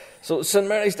guys. So St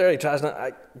Mary's Derry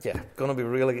Trasna, going to be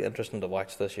really interesting to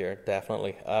watch this year.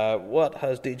 Definitely. What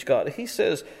has Deej got? He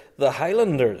says the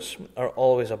Highlanders are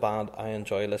always a band I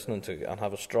enjoy listening to and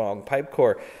have a strong pipe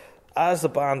corps. As the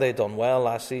band, they done well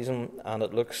last season, and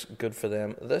it looks good for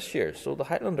them this year. So the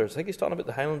Highlanders, I think he's talking about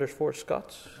the Highlanders for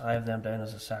Scots. I have them down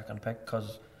as a second pick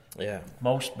because Yeah.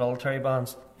 most military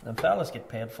bands, them fellas get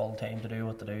paid full time to do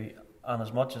what they do, and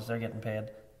as much as they're getting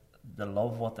paid, they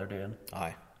love what they're doing.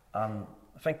 Aye. And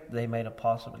I think they might have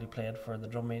possibly played for the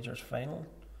Drum Majors final.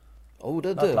 Oh,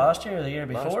 did Not they? last year or the year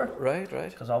before. Right.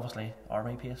 Because obviously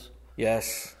Army pace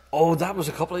Yes. Oh, that was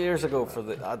a couple of years ago for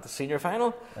the senior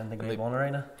final. in the Grade 1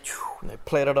 arena. And they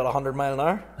played it at 100 mile an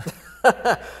hour.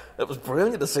 It was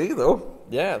brilliant to see, though.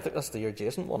 Yeah, I think that's the year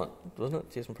Jason won it, wasn't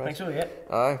it? Jason I think Price. so, yeah.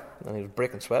 Aye, and he was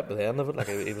breaking sweat by the end of it, like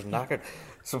he was knackered.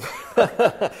 So,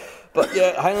 but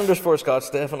yeah, Highlanders for Scots,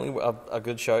 definitely a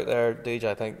good shout there, DJ.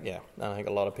 I think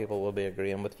a lot of people will be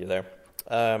agreeing with you there.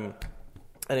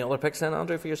 Any other picks then,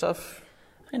 Andrew, for yourself?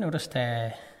 I noticed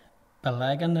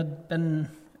Balagan had been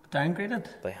downgraded.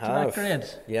 They to have. that grade.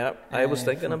 Yeah, I was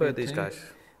thinking from about Grade these 2. guys.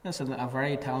 This is a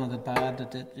very talented band.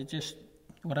 It just,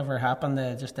 whatever happened,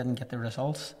 they just didn't get the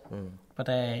results. But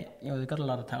they got a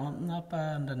lot of talent in that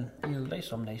band, and Play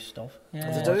some nice stuff.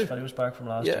 Yeah. They do. Watch videos back from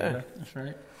last Yeah. year. that's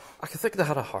right. I think they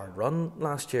had a hard run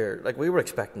last year. Like, we were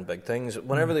expecting big things.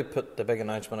 Whenever they put the big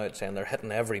announcement out saying they're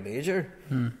hitting every major,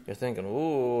 you're thinking,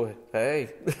 oh,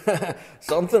 hey,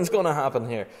 something's going to happen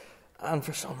here. And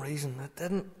for some reason, it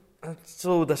didn't. It's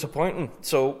so disappointing.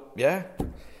 So, yeah,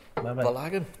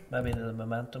 Balagan. Maybe the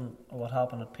momentum of what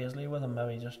happened at Paisley with them,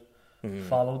 maybe just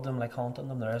followed them, like haunting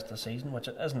them the rest of the season, which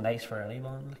isn't nice for any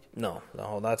band. Like.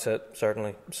 No, that's it,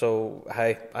 certainly. So,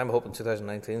 hey, I'm hoping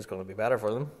 2019 is going to be better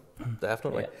for them.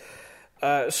 Definitely.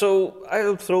 So,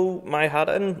 I'll throw my hat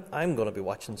in. I'm going to be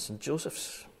watching St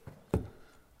Joseph's.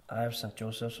 I have St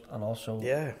Joseph's and also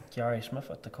Gary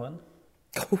Smith at the Quinn.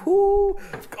 Ooh,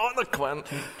 got the Quinn.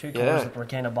 Two colours that were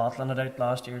kind of bottling it out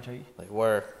last year too. They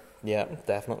were, yeah,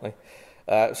 definitely.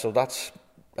 So that's,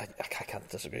 I can't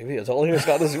disagree with you. It's all you've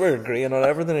got is we're agreeing on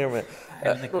everything here, mate. I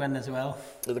have the Quinn as well.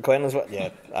 The Quinn as well, yeah.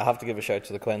 I have to give a shout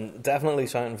to the Quinn. Definitely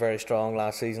sounding very strong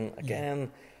last season.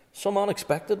 Again, some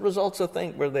unexpected results, I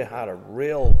think, where they had a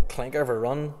real clinker of a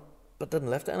run, but didn't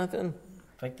lift anything.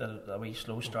 I think that a wee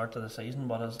slow start to the season,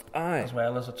 but Aye. as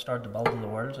well as it started to build in the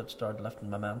Worlds, it started lifting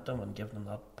momentum and giving them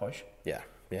that push. Yeah,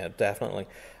 definitely.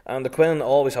 And the Quinn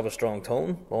always have a strong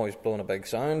tone, always blowing a big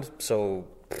sound, so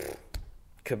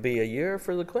could be a year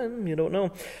for the Quinn, you don't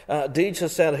know. Deej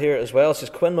has said here as well, says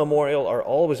Quinn Memorial are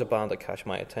always a band that catch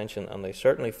my attention, and they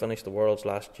certainly finished the Worlds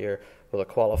last year with a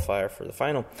qualifier for the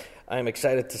final. I'm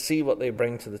excited to see what they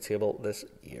bring to the table this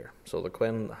year. So the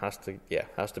Quinn has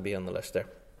to be on the list there.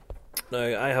 Now,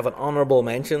 I have an honourable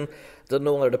mention. Didn't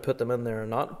know whether to put them in there or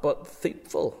not, but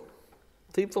Thiepval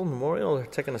Memorial are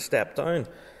taking a step down.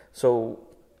 So,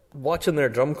 watching their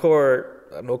drum corps,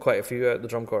 I know quite a few out of the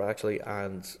drum corps actually,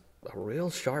 and a real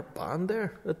sharp band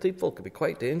there at Thiepval could be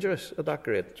quite dangerous at that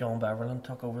grade. John Beverland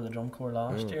took over the drum corps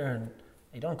last year and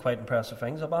he done quite impressive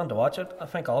things. A band to watch it. I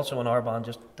think also in our band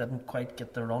just didn't quite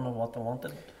get the run of what they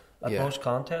wanted at most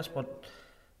contests, but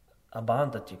a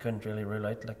band that you couldn't really rule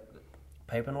out, like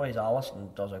piping wise, Alison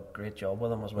does a great job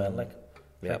with them as well. Like,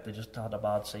 I think they just had a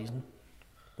bad season.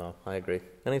 No, I agree.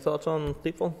 Any thoughts on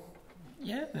Thiepval?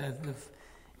 Yeah,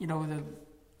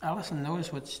 Alison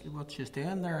knows what she's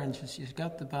doing there, and she's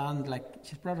got the band, like,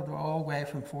 she's brought it all the way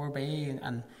from 4B,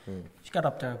 and she's got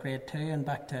up to grade 2 and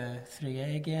back to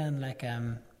 3A again. Like,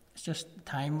 it's just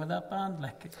time with that band.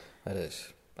 Like, it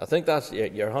is. I think that's,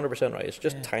 you're 100% right. It's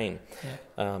just time.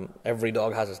 Yeah. Every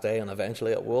dog has its day, and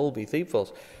eventually it will be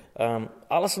Thiepval's.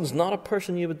 Alison's not a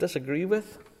person you would disagree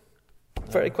with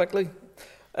very quickly.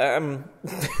 Alison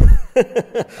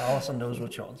knows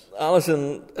what she wants.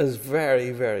 Alison is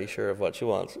very, very sure of what she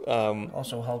wants.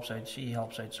 Also she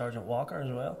helps out Sergeant Walker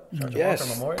as well. Sergeant Yes,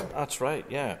 Walker Memorial. that's right,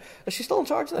 yeah. Is she still in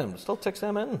charge of them? Still takes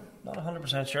them in? Not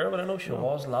 100% sure, but I know she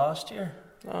was last year.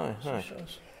 Aye. So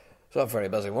So a very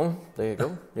busy one. There you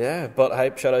go. Yeah, but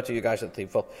hype. Shout out to you guys at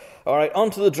Thiepval. All right, on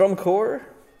to the drum corps.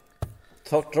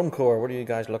 Drum corps. What are you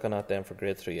guys looking at then for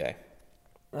grade 3A?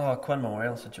 Oh, Quinn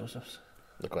Memorial, St Joseph's.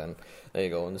 The Quinn. There you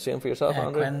go. And the same for yourself,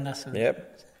 Andrew? Quinn, that's it.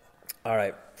 Yep. All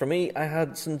right. For me, I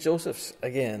had St Joseph's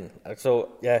again. So,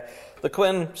 yeah, the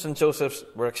Quinn, St Joseph's,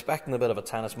 we're expecting a bit of a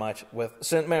tennis match with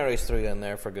St Mary's through in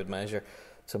there for good measure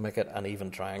to make it an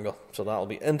even triangle. So that'll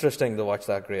be interesting to watch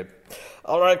that grade.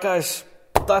 All right, guys.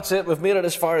 That's it. We've made it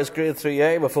as far as grade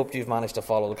 3A. We've hoped you've managed to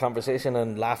follow the conversation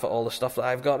and laugh at all the stuff that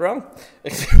I've got wrong.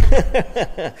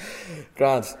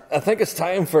 Grant, I think it's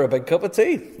time for a big cup of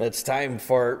tea. It's time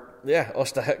for,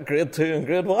 us to hit grade 2 and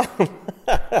grade 1.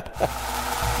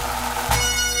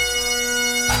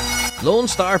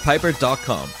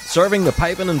 LoneStarPiper.com, serving the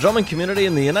piping and drumming community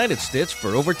in the United States for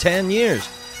over 10 years.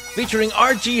 Featuring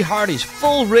R.G. Hardy's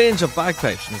full range of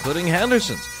bagpipes, including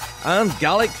Henderson's, and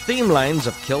Gallic theme lines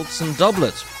of kilts and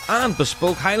doublets, and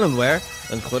bespoke Highland wear,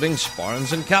 including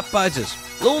sporrans and cap badges.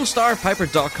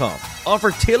 LoneStarPiper.com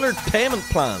offer tailored payment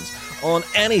plans on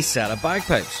any set of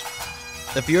bagpipes.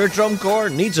 If your drum corps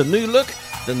needs a new look,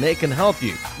 then they can help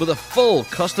you with a full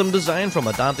custom design from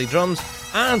Adante Drums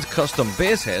and custom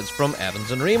bass heads from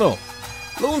Evans and Remo.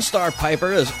 Lone Star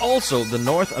Piper is also the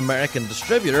North American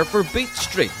distributor for Beat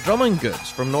Street drumming goods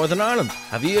from Northern Ireland.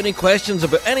 Have you any questions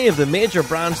about any of the major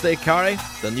brands they carry?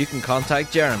 Then you can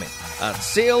contact Jeremy at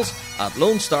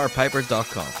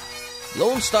sales@lonestarpiper.com.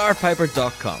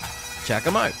 lonestarpiper.com. Check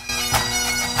them out.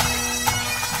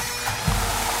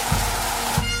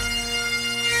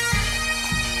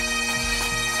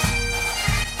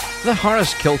 The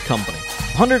Harris Kilt Company,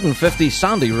 150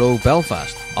 Sandy Row,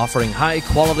 Belfast, offering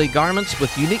high-quality garments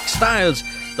with unique styles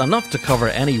enough to cover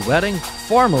any wedding,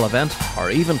 formal event, or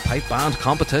even pipe band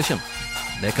competition.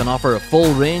 They can offer a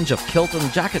full range of kilt and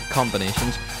jacket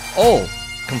combinations, all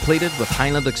completed with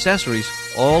Highland accessories,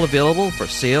 all available for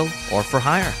sale or for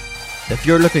hire. If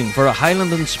you're looking for a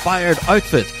Highland-inspired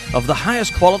outfit of the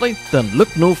highest quality, then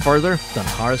look no further than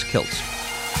Harris Kilts.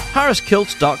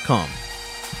 HarrisKilts.com,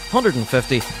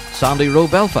 150 Sandy Row,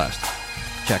 Belfast.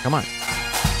 Check them out.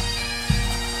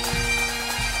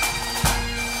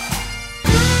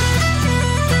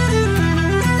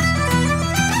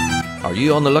 Are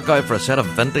you on the lookout for a set of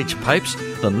vintage pipes?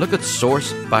 Then look at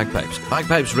Source Bagpipes.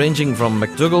 Bagpipes ranging from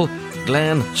McDougall,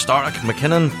 Glen, Starrick,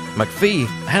 McKinnon, McPhee,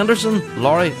 Henderson,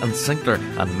 Laurie and Sinclair,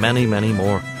 and many, many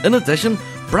more. In addition,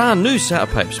 brand new set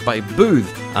of pipes by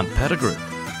Booth and Pettigrew.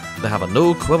 They have a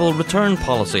no-quibble return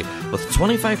policy with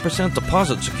 25%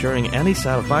 deposit securing any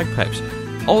set of bagpipes,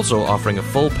 also offering a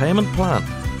full payment plan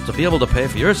to be able to pay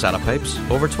for your set of pipes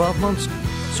over 12 months.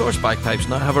 Source Bagpipes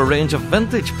now have a range of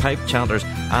vintage pipe chanters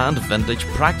and vintage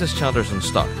practice chanters in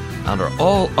stock and are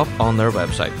all up on their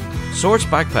website,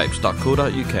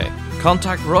 sourcebagpipes.co.uk.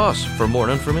 Contact Ross for more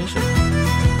information.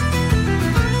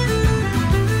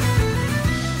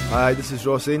 Hi, this is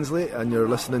Ross Ainsley and you're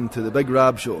listening to The Big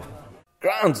Rab Show.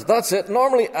 Grand, that's it.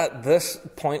 Normally at this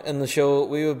point in the show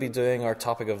we would be doing our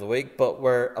topic of the week, but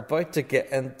we're about to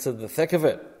get into the thick of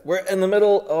it. We're in the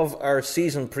middle of our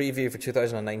season preview for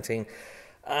 2019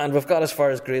 and we've got as far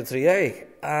as grade 3A.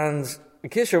 And in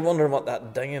case you're wondering what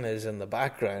that dinging is in the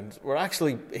background, we're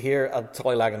actually here at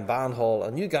Toylagan Band Hall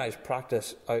and you guys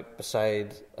practice out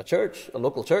beside a church, a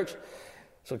local church.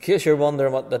 So in case you're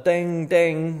wondering what the ding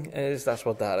ding is, that's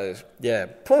what that is. Yeah.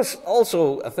 Plus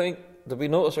also I think, did we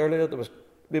notice earlier there was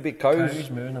maybe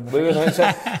cows mooing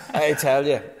outside? I tell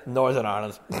you, Northern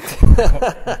Ireland.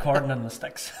 Recording in the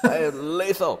sticks.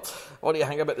 Lethal. What do you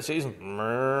think about the season?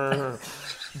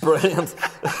 Brilliant.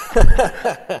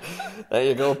 There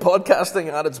you go.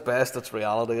 Podcasting at its best. It's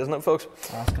reality, isn't it, folks?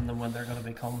 Asking them when they're going to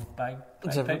become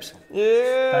bagpipes.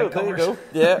 Yeah, Bag there you covers. go.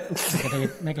 Yeah.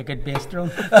 Make a good bass drum.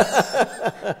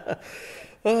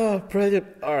 Oh, brilliant.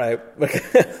 All right.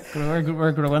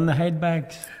 We're growing the head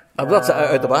bags. I'm not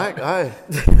out the back, aye.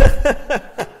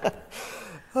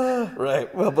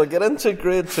 Right, well, we'll get into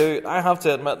grade 2. I have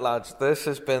to admit, lads, this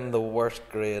has been the worst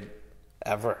grade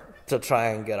ever to try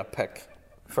and get a pick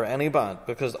for any band,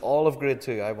 because all of grade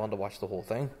 2, I want to watch the whole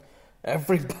thing.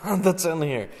 Every band that's in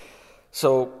here.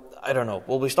 So, I don't know.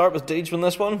 Will we start with Deej on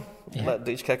this one? Yeah. Let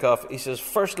Deej kick off. He says,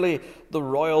 firstly, the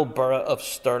Royal Borough of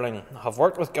Stirling have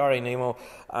worked with Gary Nemo,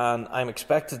 and I'm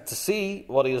expected to see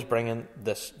what he is bringing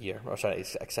this year. Or sorry,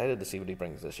 he's excited to see what he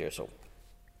brings this year. So,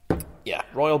 yeah,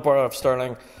 Royal Borough of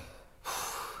Stirling.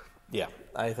 Yeah,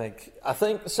 I think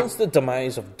since the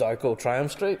demise of Dowco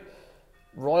Triumph Street,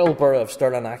 Royal Borough of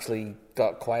Stirling actually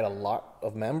got quite a lot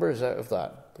of members out of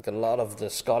that. Like a lot of the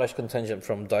Scottish contingent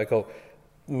from Dowco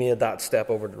made that step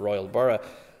over to Royal Borough.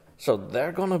 So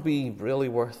they're going to be really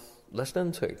worth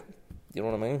listening to. You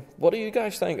know what I mean? What do you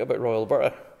guys think about Royal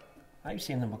Borough? I've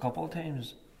seen them a couple of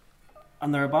times,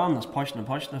 and they're a band that's pushing and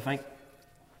pushing.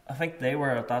 I think they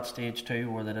were at that stage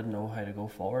too where they didn't know how to go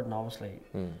forward, and obviously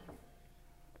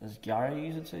is Gary,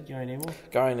 you said Gary Nemo?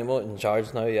 Gary Nemo in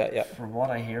charge now, yeah. From what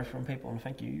I hear from people, and I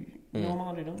think you know him,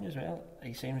 Andrew, don't you, as well?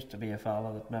 He seems to be a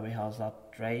fella that maybe has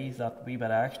that drive, that wee bit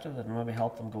extra that maybe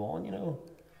help them go on, you know.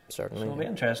 certainly. So it'll be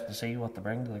interesting to see what they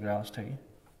bring to the grass too.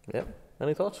 Yep.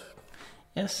 Any thoughts?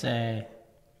 Yes, I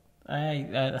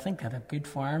think they had a good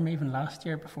form even last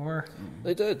year before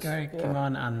They did. Gary came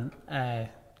on, and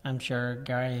I'm sure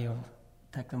Gary will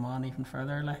take them on even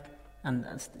further. Like, and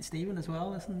Stephen as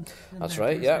well, isn't? That's there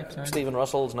right, too, yeah. Pipe Sergeant? Stephen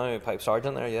Russell's now pipe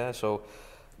sergeant there, yeah. So,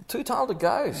 two talented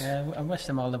guys. Yeah, I wish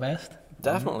them all the best.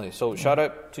 Definitely. So, shout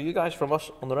out to you guys from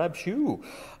us on the Rab Shoe.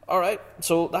 All right,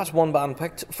 so that's one band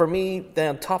picked. For me,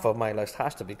 then, top of my list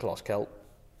has to be Closskelt.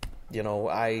 You know,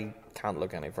 I can't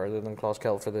look any further than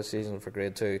Closskelt for this season for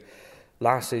Grade 2.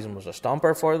 Last season was a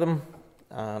stomper for them,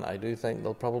 and I do think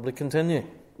they'll probably continue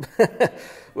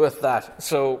with that.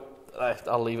 So,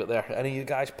 I'll leave it there. Any of you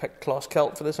guys pick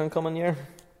Closskelt for this incoming year?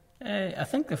 I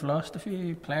think they've lost a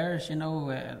few players, you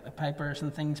know, pipers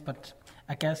and things, but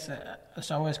I guess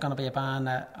it's always going to be a band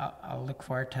that I'll look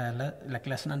forward to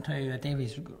listening to.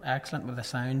 Davey's excellent with the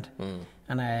sound,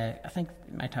 and I think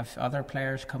they might have other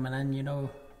players coming in, you know,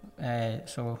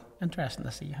 so interesting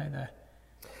to see how they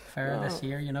fare this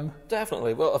year, you know.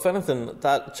 Definitely. Well, if anything,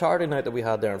 that charity night that we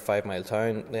had there in 5 Mile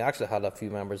Town, they actually had a few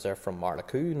members there from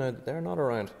Marlacoo. Now, they're not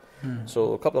around.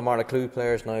 So a couple of Marlacoo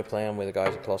players now playing with the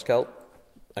guys at Closskelt.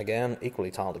 Again, equally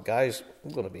talented guys.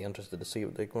 I'm going to be interested to see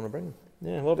what they're going to bring.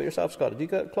 Yeah, what about yourself, Scott? Did you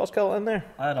get Closskelt in there?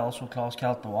 I had also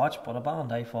Closskelt to watch, but a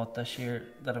band I thought this year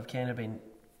that have kind of been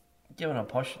given a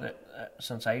push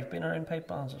since I've been around pipe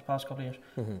bands this past couple of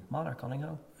years. Manor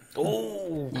Cunningham.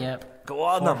 Oh, Yep. go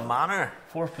on, the Manor.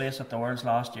 4th place at the Worlds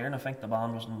last year, and I think the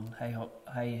band was in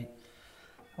high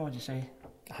what would you say?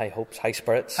 High hopes, high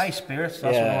spirits. High spirits,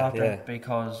 that's Yeah, what I'm after. yeah.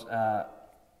 Because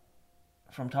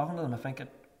from talking to them, I think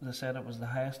they said it was the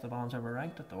highest the band's ever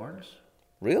ranked at the Worlds.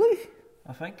 Really?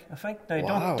 I think. Now,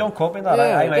 Wow. don't quote me on that.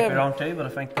 Yeah, I might yeah. be wrong too, but I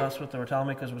think that's what they were telling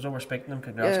me because I was over speaking to them,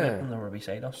 congratulating Yeah. them. They were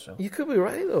beside us. So, You could be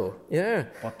right, though. Yeah.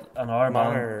 but an our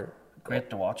Manor- band, great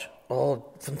to watch. Oh,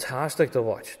 fantastic to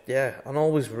watch. Yeah, and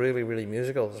always really, really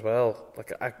musical as well.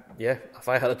 Like, if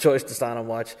I had a choice to stand and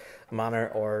watch Manor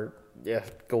or,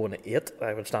 go on 8,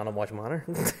 I would stand and watch Manor.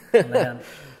 And then,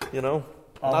 You know?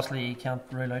 obviously, you can't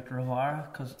rule out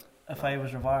Rivara because if I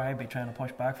was Rivara, I'd be trying to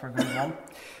push back for a good one.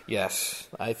 Yes,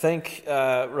 I think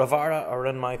Rivara are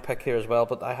in my pick here as well,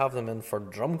 but I have them in for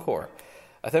drum corps.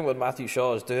 I think what Matthew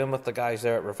Shaw is doing with the guys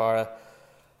there at Rivara.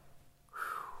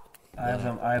 I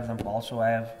have them also. I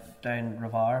have down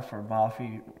Rivara for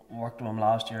Matthew. Worked with him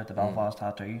last year at the Belfast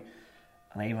Tattoo,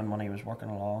 and even when he was working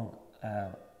along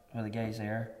with the guys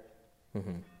there,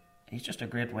 he's just a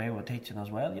great way with teaching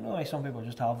as well. You know, like some people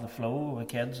just have the flow with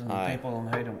kids and Aye. people and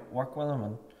how to work with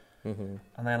them,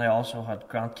 and then I also had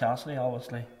Grant Cassidy,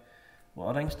 obviously, with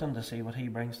Uddingston to see what he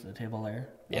brings to the table there.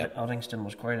 Yep. Uddingston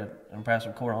was quite an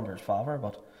impressive core under his father,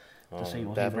 but to see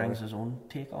what definitely. he brings his own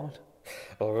take on it.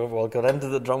 Well, we'll get into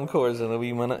the drum corps in a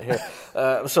wee minute here.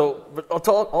 But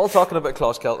all talking about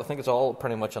Closskelt, I think it's all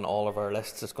pretty much on all of our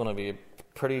lists. It's going to be a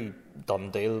pretty done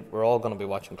deal. We're all going to be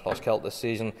watching Closskelt this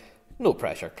season. No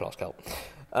pressure, Closskelt.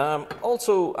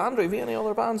 Also, Andrew, have you any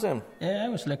other bands in? Yeah, I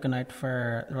was looking out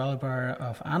for the Royal Borough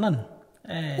of Annan.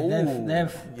 Ooh,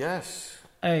 They've yes.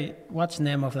 watching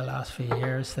them over the last few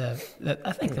years. I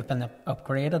think they've been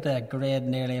upgraded a grade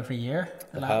nearly every year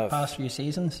the have. past few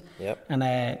seasons. Yep.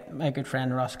 And my good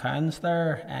friend Ross Cowan's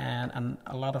there, and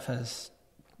a lot of his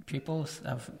pupils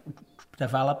have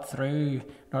developed through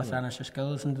North Lanarkshire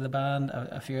Schools into the band.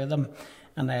 A few of them,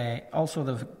 and also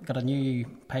they've got a new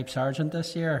pipe sergeant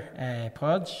this year,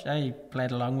 Podge. I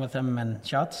played along with him in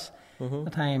shots. At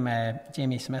the time,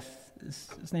 Jamie Smith is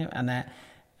his name, and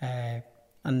I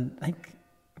think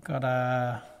got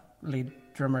a lead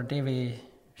drummer, Davey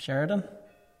Sheridan.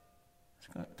 He's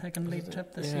got taken lead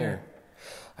tip this year.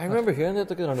 I remember hearing that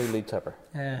they got a new lead tipper.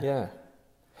 Yeah.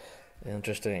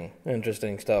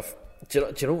 Interesting stuff.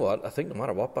 Do you know what? I think no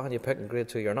matter what band you pick in grade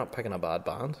 2, you're not picking a bad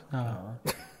band. Oh.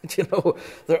 Do you know?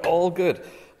 They're all good.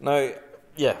 Now,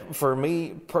 for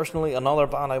me personally, another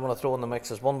band I want to throw in the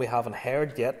mix is one we haven't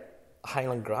heard yet,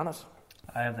 Highland Granite.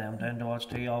 I have them down to watch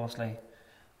too, obviously.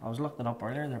 I was looking up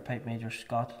earlier, their pipe major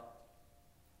Scott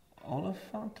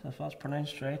Oliphant, if that's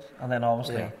pronounced right. And then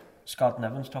obviously Scott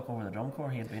Nevins took over the drum corps.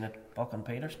 He had been at Buck and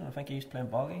Peterson. I think he used to play in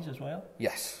Boggies as well.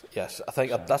 Yes. I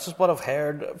think that's just what I've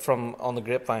heard from on the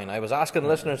grapevine. I was asking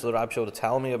listeners of the Rab Show to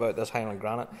tell me about this Highland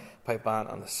Granite pipe band,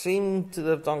 and they seem to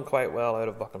have done quite well out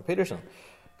of Buck and Peterson.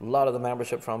 A lot of the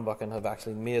membership from Buchan have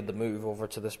actually made the move over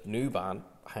to this new band,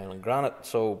 Highland Granite.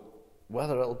 So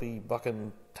whether it'll be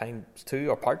Buchan ×2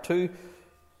 or part 2,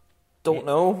 don't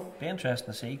know. Be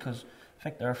interesting to see because I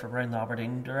think they're from around the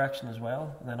Aberdeen direction as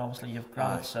well. And then obviously you've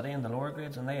Granite City in the lower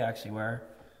grades, and they actually wear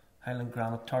Highland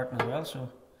Granite tartan as well. So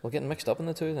We're getting mixed up in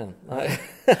the two then. We're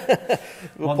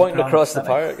One's pointing Granite across the City.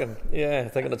 park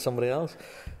and thinking it's somebody else.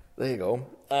 There you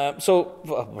go. So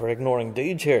we're ignoring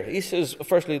Deej here. He says,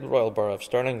 firstly, the Royal Borough of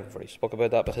Stirling. We've already spoke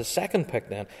about that, but his second pick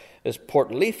then is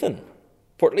Portleithen.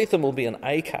 Portleithen will be an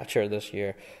eye catcher this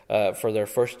year for their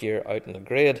first year out in the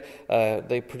grade.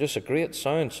 They produce a great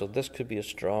sound, so this could be a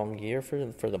strong year for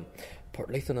them.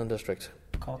 Portleithen and District.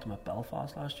 Caught them at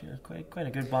Belfast last year. Quite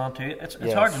a good band too. It's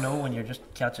Yes. hard to know when you're just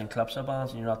catching clips of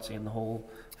bands and you're not seeing the whole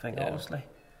thing, Yeah. obviously.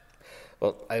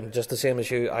 Well, I'm just the same as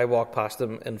you. I walk past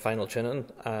them in final tuning,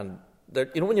 and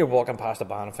you know when you're walking past a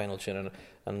band in final tuning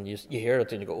and you hear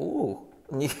it and you go, ooh.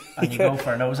 And And you go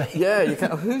for a nosy. Yeah, you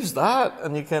kind of, who's that?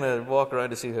 And you kind of walk around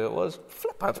to see who it was.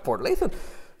 Flip, that's Portleithen.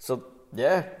 So,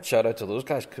 yeah, shout out to those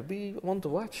guys. Could be one to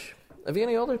watch. Have you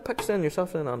any other picks then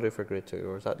yourself then, Andrew, for grade 2?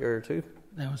 Or is that your 2?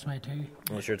 That was my 2.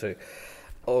 That's your 2.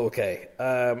 Okay.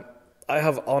 I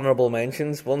have honourable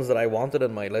mentions, ones that I wanted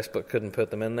in my list but couldn't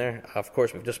put them in there. Of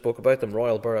course, we've just spoke about them.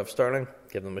 Royal Borough of Stirling,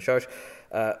 give them a shout.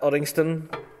 Uddingston,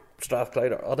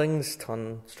 Strathclyde, or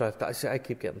Uddingston, Strathclyde. I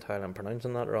keep getting tired. I'm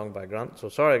pronouncing that wrong by Grant, so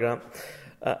sorry, Grant.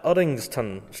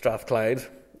 Uddingston, Strathclyde,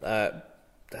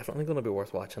 definitely going to be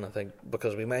worth watching, I think,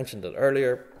 because we mentioned it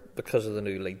earlier, because of the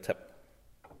new lead tip.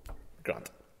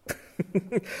 Grant.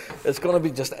 It's going to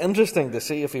be just interesting to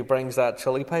see if he brings that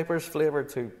Chili Pipers flavour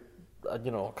to,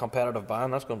 a competitive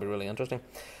band. That's going to be really interesting.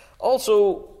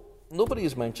 Also, nobody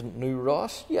has mentioned New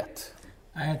Ross yet.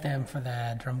 I had them for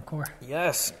the drum corps.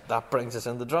 Yes, that brings us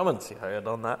into drumming. See how I've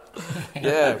done that?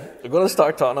 Yeah, we're going to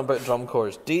start talking about drum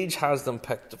corps. Deej has them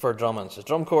picked for drumming. So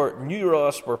drum corps, New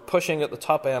Ross were pushing at the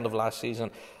top end of last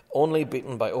season, only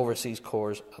beaten by overseas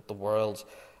corps at the Worlds.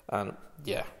 And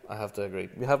yeah, I have to agree.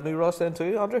 You have New Ross then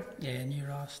too, Andrew? Yeah, New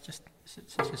Ross, just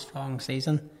such a strong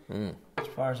season. As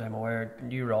far as I'm aware,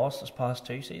 New Ross, this past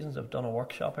 2 seasons, have done a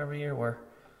workshop every year where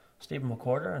Stephen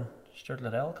McQuarter and Stuart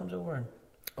Liddell comes over and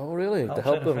Oh, really? helps To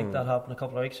help out. them? I think that happened a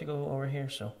couple of weeks ago over here,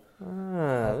 so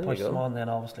There you pushed them go. on. Then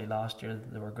obviously last year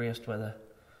they were graced with a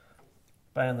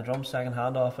buying the drums second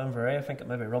hand off Inverary. I think it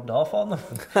maybe rubbed off on them.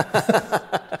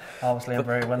 Obviously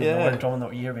Inverary winning yeah. the drumming the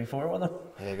year before with them.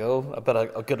 There you go. A bit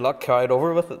of good luck carried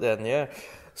over with it then, yeah.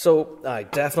 So, I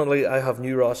have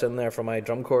New Ross in there for my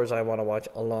drum corps I want to watch,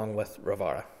 along with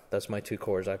Ravara. That's my 2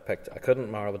 corps I picked. I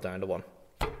couldn't narrow it down to one.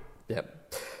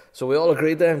 Yep. So we all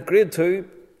agreed then. Grade 2,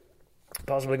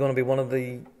 possibly going to be one of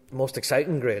the most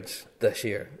exciting grades this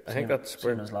year. I think that's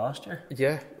where... Same as last year.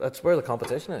 Yeah, that's where the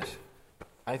competition is,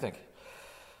 I think.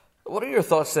 What are your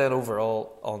thoughts then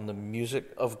overall on the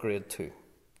music of grade 2?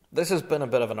 This has been a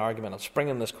bit of an argument. I'm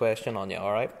springing this question on you,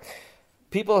 alright?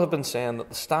 People have been saying that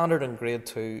the standard in grade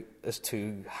 2 is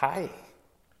too high.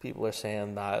 People are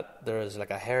saying that there is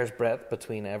like a hair's breadth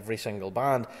between every single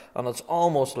band, and it's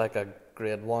almost like a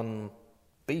grade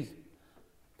 1B,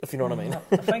 if you know what I mean.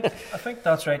 I think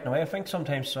that's right in a way. I think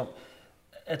sometimes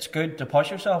it's good to push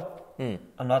yourself.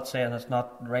 I'm not saying it's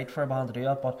not right for a band to do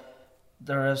that, but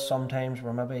there is some times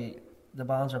where maybe the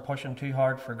bands are pushing too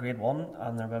hard for grade 1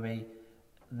 and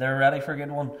they're ready for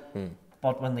grade 1,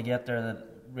 but when they get there they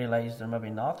realise they're maybe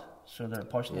not, so they're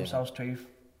pushing themselves too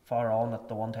far on at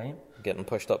the one time. Getting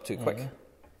pushed up too quick.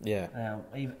 Yeah.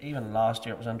 Even last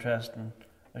year it was interesting,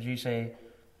 as you say,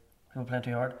 people playing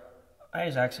too hard. I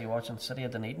was actually watching City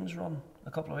of Dunedin's run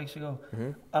a couple of weeks ago,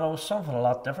 and it was something a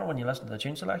lot different when you listen to the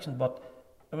tune selection, but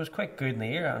it was quite good in the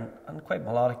ear and quite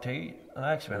melodic too, and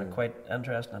I actually found it quite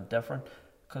interesting and different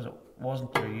because it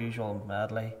wasn't your usual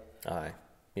medley Aye.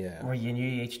 Yeah. where you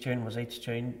knew each tune was each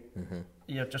tune.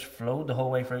 You just flowed the whole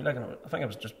way through. Like, I think it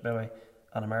was just maybe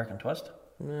an American twist.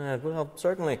 Yeah, well,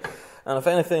 certainly. And if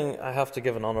anything, I have to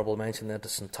give an honourable mention then to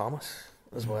St Thomas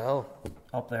as well.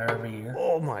 Up there every year.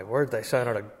 Oh my word, they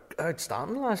sounded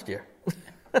outstanding last year.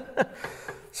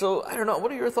 So, I don't know,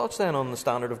 what are your thoughts then on the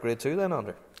standard of grade 2 then,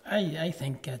 Andrew? I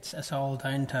think it's all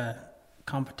down to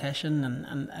competition,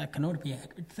 and it can only be a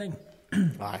good thing.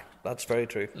 Aye, that's very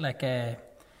true. Like, I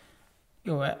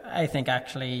think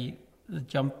actually the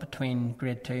jump between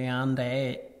grade 2 and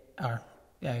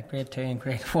grade 2 and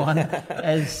grade 1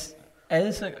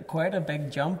 is quite a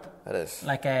big jump. It is.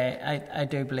 Like, I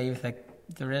do believe that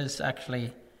there is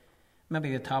actually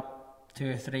maybe the top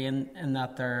 2 or 3 in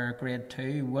that their grade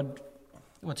 2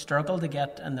 would struggle to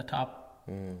get in the top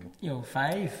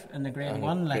 5 in the grade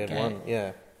 1. Like, grade 1,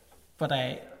 yeah. But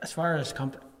as far as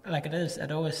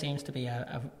it always seems to be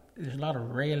there's a lot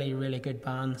of really, really good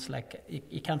bands. Like,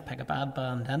 you can't pick a bad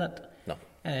band in it. No.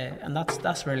 And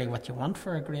that's really what you want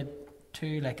for a grade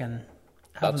 2. Like, and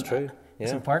That's true,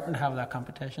 It's yeah. important to have that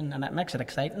competition, and it makes it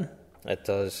exciting. It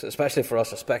does, especially for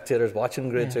us as spectators watching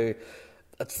grade 2.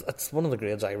 it's one of the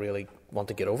grades I really want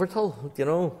to get over till, you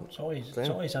know. It's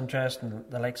always interesting.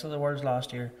 The likes of the Worlds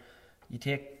last year, you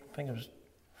take, I think it was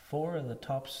 4 of the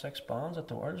top 6 bands at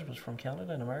the Worlds was from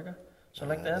Canada and America. So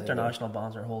like the international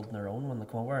bands are holding their own when they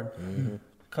come over, and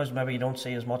because maybe you don't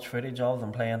see as much footage of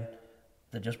them playing,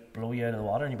 they just blow you out of the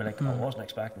water, and you'd be like, I wasn't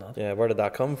expecting that. Yeah, where did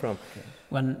that come from?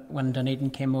 When Dunedin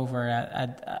came over,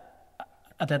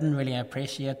 I didn't really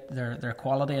appreciate their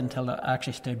quality until I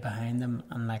actually stood behind them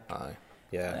and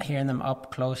hearing them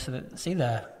up close. See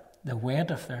the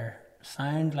weight of their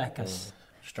sound, like is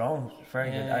Strong,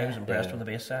 very good. I was impressed with the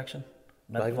bass section.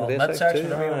 Mid-section,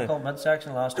 whatever you want to call it,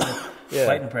 mid-section last year.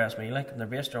 Quite impressed me. Like, and their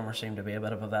bass drummer seemed to be a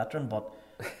bit of a veteran, but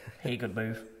he could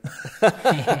move.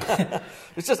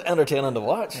 It's just entertaining to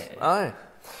watch. Aye.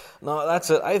 No, that's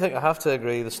it. I think I have to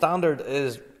agree. The standard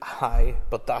is high,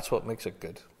 but that's what makes it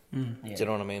good. Do you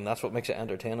know what I mean? That's what makes it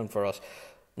entertaining for us.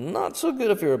 Not so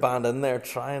good if you're a band in there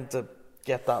trying to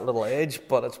get that little edge,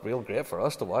 but it's real great for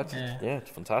us to watch. Yeah,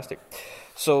 it's fantastic.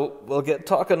 So we'll get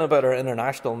talking about our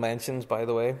international mentions, by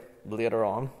the way, later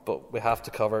on, but we have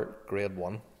to cover grade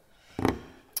 1.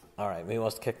 All right, who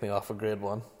wants to kick me off with grade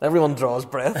 1? Everyone draws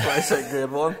breath when I say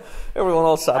grade 1. Everyone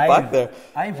all sat back there.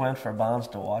 I've went for bands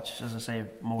to watch, as I say,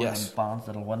 more than bands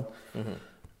that'll win.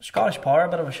 Scottish Power, a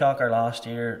bit of a shocker last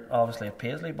year, obviously at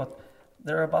Paisley, but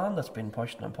they're a band that's been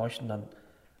pushing, and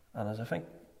as I think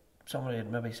somebody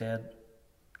had maybe said,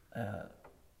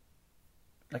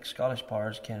 like Scottish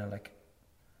Power's kind of like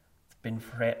been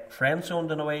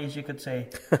friend-zoned in a way, as you could say.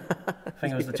 I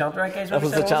think it was the Chantarant guys. That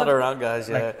was the Chantarant guys,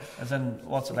 yeah. Like, as in,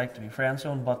 what's it like to be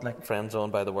friend-zoned, but like...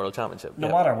 Friend-zoned by the World Championship. No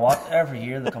matter what, every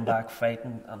year they come back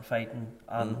fighting,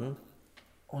 and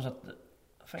was it...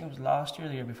 I think it was last year,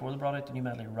 the year before, they brought out the new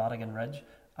medley, Radigan Ridge,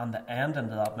 and the ending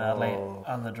to that medley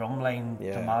and the drum line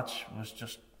to match was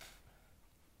just...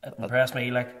 It impressed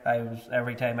me. Like, I was,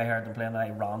 every time I heard them playing,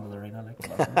 I ran to the arena.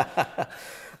 Like,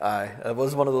 aye, it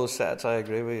was one of those sets. I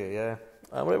agree with you. Yeah.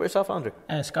 What about yourself, Andrew?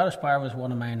 Scottish Power was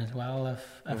one of mine as well.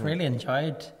 I've really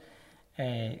enjoyed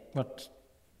what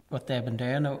they've been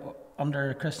doing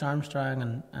under Chris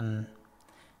Armstrong and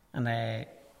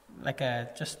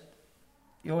just.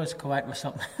 You always go out with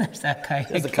something. There's that guy.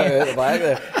 There's the guy out the back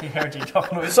there. He heard you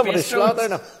talking about somebody's slot there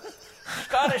now.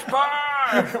 Scottish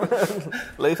Power!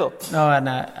 Lethal. No, and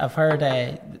I've heard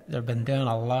they've been doing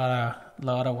a lot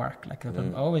of work. Like, they've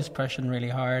been always pushing really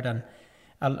hard, and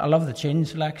I love the tune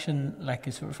selection. Like,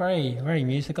 it's very, very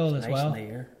musical as well.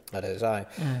 It is, aye.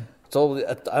 It's all,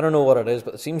 I don't know what it is,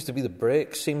 but it seems to be the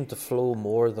breaks seem to flow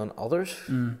more than others.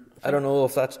 I don't know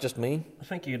if that's just me. I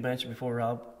think you had mentioned before,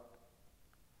 Rob,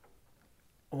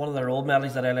 one of their old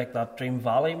medleys that I like, that Dream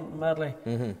Valley medley,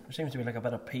 there seems to be like a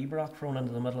bit of P-Brock thrown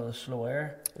into the middle of the slow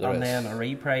air, then a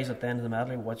reprise at the end of the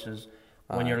medley, which is,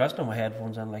 when you're listening with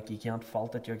headphones in, like, you can't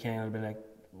fault it. You're kind of be like,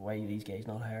 why are these guys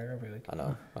not higher every week? I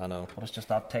know. But it's just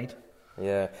that tight.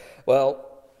 Yeah.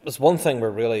 Well, there's one thing we're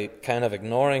really kind of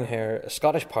ignoring here.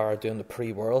 Scottish Power doing the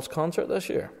pre-Worlds concert this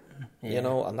year. You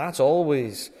know, and that's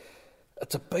always,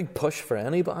 it's a big push for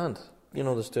any band. You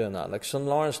know, that's doing that. Like, St.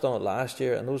 Lawrence done it last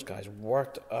year, and those guys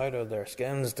worked out of their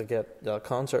skins to get the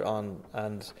concert on,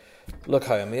 and look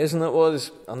how amazing it was,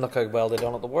 and look how well they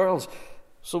done at the Worlds.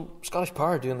 So Scottish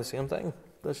Power doing the same thing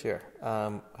this year.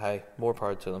 Hey, more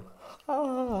power to them.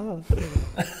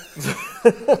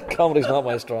 Comedy's not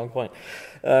my strong point.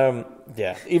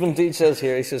 Even Deej says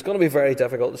here, he says, going to be very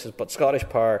difficult. This is, but Scottish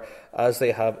Power, as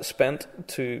they spent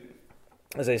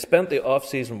the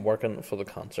off-season working for the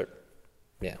concert.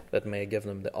 Yeah, that may give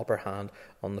them the upper hand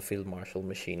on the Field Marshal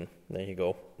machine. There you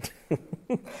go.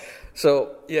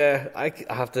 So, yeah, I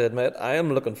have to admit, I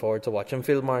am looking forward to watching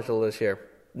Field Marshal this year.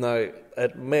 Now,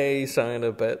 it may sound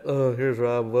a bit, here's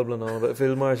Rob wibbling on about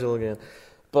Field Marshal again.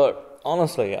 But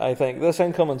honestly, I think this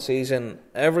incoming season,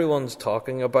 everyone's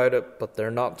talking about it, but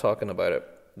they're not talking about it.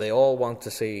 They all want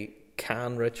to see,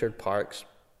 can Richard Parkes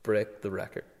break the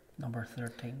record? Number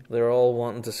 13. They're all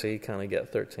wanting to see, can he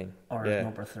get 13? Or is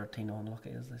number 13 unlucky,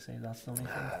 as they say? That's the only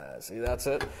thing. See, that's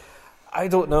it. I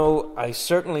don't know. I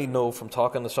certainly know from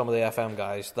talking to some of the FM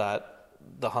guys that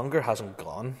the hunger hasn't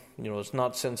gone. You know, it's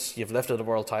not since you've lifted the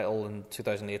world title in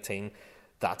 2018,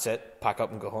 that's it, pack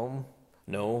up and go home.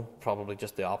 No, probably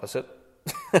just the opposite.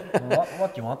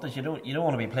 What you want is you don't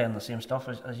want to be playing the same stuff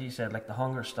as you said. Like, the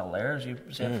hunger's still there, as you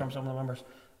said from some of the members.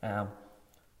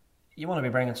 You want to be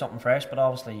bringing something fresh, but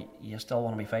obviously you still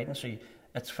want to be fighting. So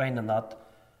it's finding that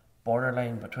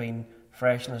borderline between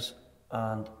freshness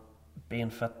and being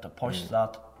fit to push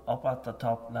that up at the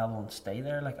top level and stay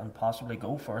there, like, and possibly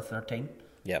go for 13.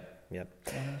 Yep.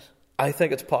 I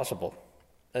think it's possible.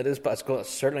 It is, but it's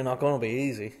certainly not going to be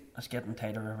easy. It's getting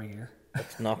tighter every year.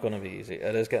 It's not going to be easy.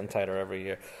 It is getting tighter every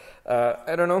year.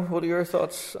 I don't know. What are your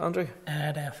thoughts, Andrew? I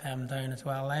had FM down as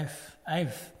well.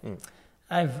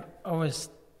 I've always,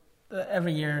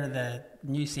 every year the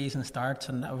new season starts,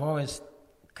 and I've always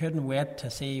couldn't wait to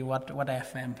see what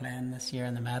FM playing this year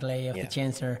in the medley. If they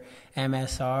change their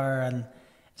MSR, and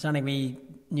it's only wee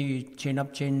new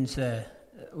tune-up tunes,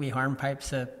 wee hornpipes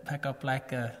that pick up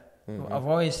like. I've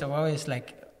always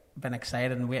like been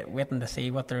excited and waiting to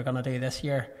see what they're going to do this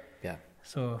year. Yeah.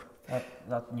 So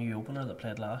that new opener that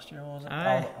played last year, was it?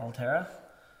 Aye. Altera.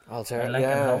 Altera, Like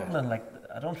yeah. Hilton, and like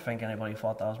I don't think anybody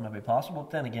thought that was maybe possible.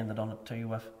 But then again, they done it too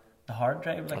with the hard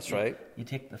drive. Like That's right. You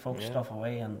take the folk stuff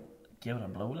away and give it a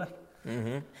blow, like.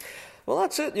 Well,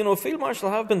 that's it. You know, Field Marshal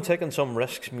have been taking some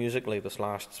risks musically this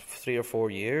last 3 or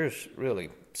 4 years, really.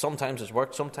 Sometimes it's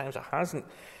worked, sometimes it hasn't.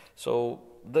 So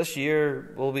this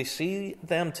year, will we see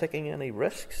them taking any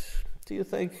risks, do you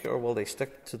think? Or will they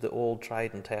stick to the old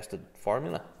tried and tested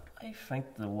formula? I think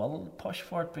they will push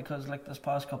for it because, like, this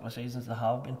past couple of seasons, they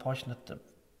have been pushing it to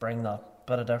bring that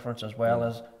bit of difference as well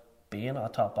as being a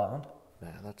top band.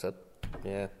 Yeah, that's it.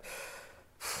 Yeah.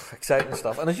 Exciting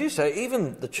stuff. And as you say,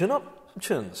 even the tune-up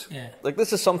tunes. Yeah. Like,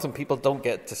 this is something people don't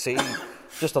get to see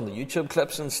just on the YouTube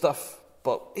clips and stuff.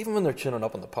 But even when they're tuning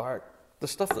up in the park, the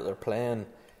stuff that they're playing,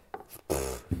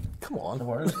 come on. The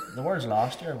Worlds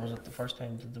last year, was it the first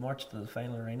time did they march to the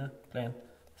final arena playing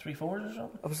 3/4s or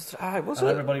something? Was And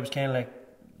it? everybody was kind of like,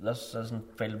 this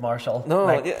isn't Field Marshal. No,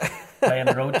 like, yeah. playing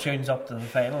road tunes up to the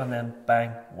final and then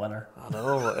bang, winner. I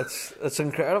know, it's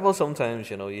incredible sometimes,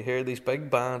 you know. You hear these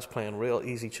big bands playing real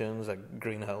easy tunes like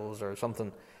Green Hills or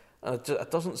something, and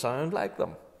it doesn't sound like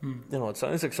them. You know, it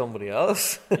sounds like somebody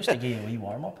else. Just to give you a wee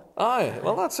warm up. Aye,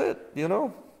 well, that's it, you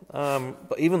know.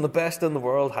 But even the best in the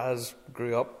world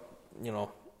grew up, you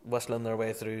know, whistling their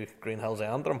way through Green Hills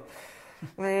Anthem.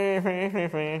 Like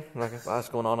that's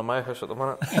going on in my house at the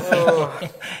minute. Oh,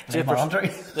 Remember Andrew?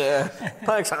 yeah,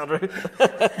 thanks, Andrew.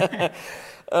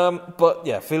 But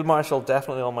yeah, Field Marshal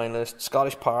definitely on my list.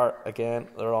 Scottish Power again,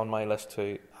 they're on my list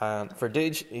too. And for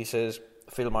Deej, he says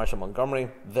Field Marshal Montgomery.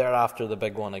 They're after the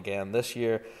big one again this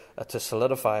year to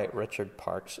solidify Richard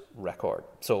Park's record.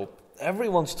 So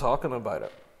everyone's talking about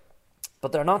it,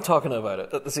 but they're not talking about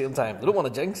it at the same time. They don't want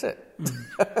to jinx it.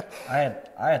 I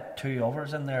had 2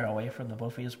 others in there away from the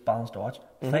Buffy's bands to watch.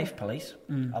 Fife Police,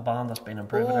 a band that's been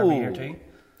improving every year too.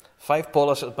 Fife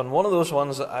Police has been one of those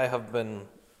ones that I have been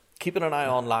keeping an eye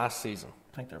on last season.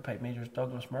 I think their pipe major's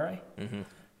Douglas Murray. Been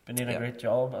doing a Yeah. great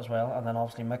job as well. And then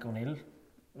obviously Mick O'Neill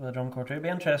with the drum corps too. It'd be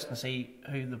interesting to see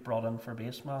who they brought in for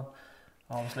bass man.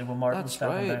 Obviously with Martin That's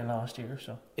stepping right. down last year,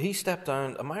 so He stepped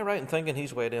down. Am I right in thinking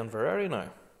he's way down Inverary now?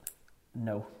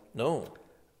 no. No.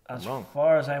 As wrong.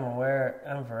 far as I'm aware,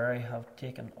 Inverary have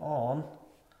taken on.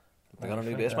 They got a new I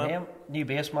think bass the man? name- New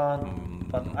bass man.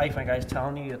 But I think I was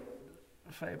telling you at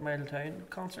 5 Mile Town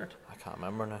concert. I can't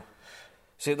remember now.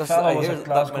 See, that's Fellow I was hear at that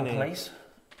Glasgow many. Police.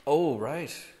 Oh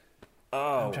right. I'm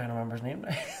Oh, trying to remember his name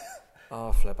now.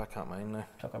 oh, flip! I can't mind now.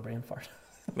 Took a brain fart.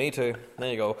 Me too. There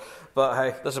you go. But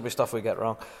hey, this will be stuff we get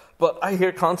wrong. But I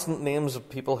hear constant names of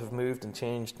people who've moved and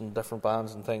changed in different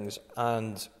bands and things.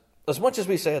 And as much as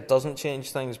we say it doesn't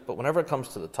change things, but whenever it comes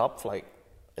to the top flight,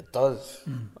 it does.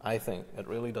 I think it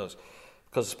really does.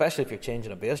 Because especially if you're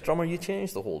changing a bass drummer, you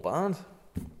change the whole band.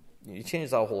 You change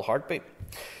that whole heartbeat.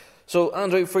 So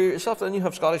Andrew, for yourself, then you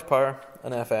have Scottish Power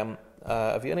and FM.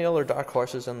 Have you any other dark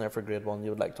horses in there for Grade 1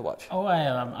 you would like to watch? Oh,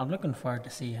 I'm looking forward to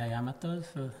see how Emmett does.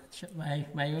 So my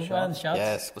shots.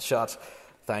 Yes, the shots.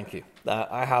 Thank you.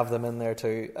 I have them in there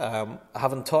too.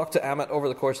 Having talked to Emmett over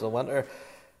the course of the winter,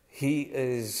 he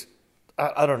is,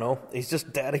 I don't know, he's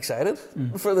just dead excited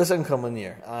for this incoming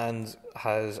year and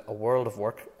has a world of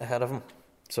work ahead of him.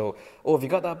 So, have you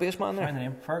got that bass man Find there? the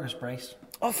name, Fergus Bryce.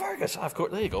 Oh, Fergus, of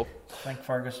course, there you go. I think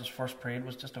Fergus's first parade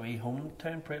was just a wee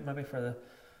hometown parade, maybe for the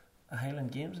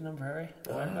Highland Games in Inverary.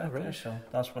 a while back there, right. So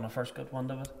that's when I first got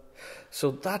wind of it.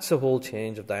 So that's a whole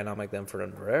change of dynamic then for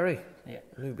Inverary. Yeah.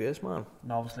 New bass man.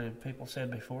 And obviously, people said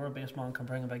before, a bass man can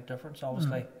bring a big difference.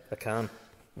 Obviously, I can.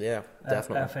 Yeah,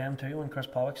 definitely. FM too, when Chris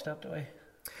Pollock stepped away.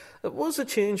 It was a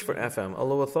change for FM,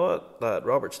 although I thought that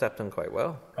Robert stepped in quite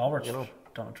well. Robert's You know,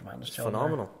 done a tremendous job.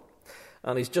 Phenomenal.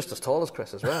 And he's just as tall as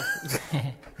Chris as well. You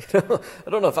know, I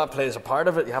don't know if that plays a part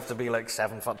of it. You have to be like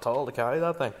 7 foot tall to carry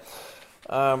that thing.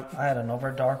 There. I had another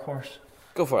dark horse,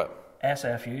 Go for it.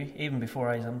 SFU. Even before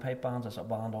I was in pipe bands, it's a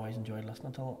band I always enjoyed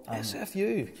listening to.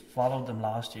 SFU. Followed them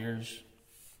last year's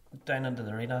down into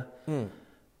the arena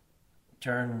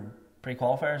during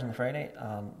pre-qualifiers on the Friday,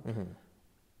 and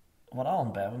what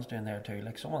Alan Bevan's doing there too,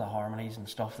 like some of the harmonies and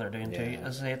stuff they're doing too. Yeah.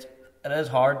 As I say, it is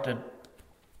hard to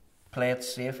play it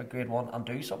safe at grade 1 and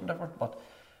do something different. But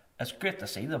it's great to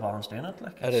see the bands doing it.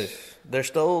 Like, It is. They're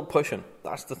still pushing.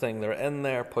 That's the thing. They're in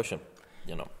there pushing,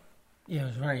 you know. Yeah,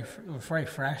 it was very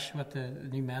fresh with the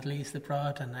new medleys they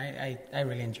brought, and I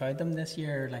really enjoyed them this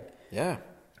year. Like, Yeah.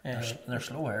 their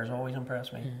slow airs always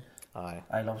impress me. Aye.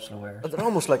 I love slow airs. But they're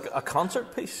almost like a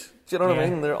concert piece. Do you know what I Yeah.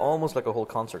 mean? They're almost like a whole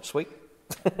concert suite.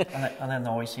 And then they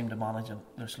always seem to manage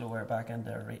their slow air back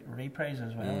into reprise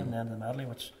as well, and then the medley,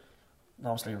 which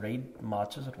obviously Reid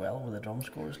matches it well with the drum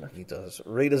scores. Like, He does.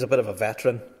 Reid is a bit of a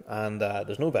veteran, and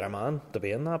there's no better man to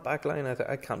be in that back line.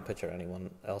 I can't picture anyone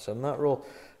else in that role.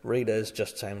 Reid is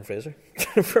just Simon Fraser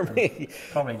for me.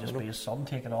 probably just be his son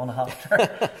taking on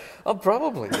after. Oh,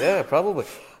 probably, yeah, probably.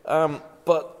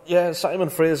 But yeah, Simon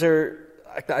Fraser,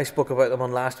 I spoke about him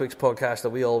on last week's podcast, that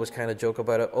we always kind of joke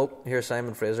about it. Oh, here's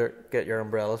Simon Fraser, get your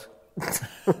umbrellas.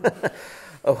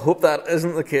 I hope that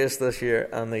isn't the case this year,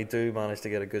 and they do manage to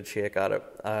get a good shake at it.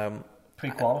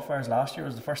 Pre-qualifiers last year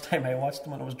was the first time I watched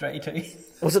them, and it was dry too.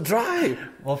 Was it dry?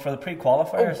 Well, for the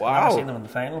pre-qualifiers, Oh, I've wow. never seen them in the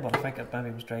final, but I think it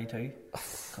maybe was dry too,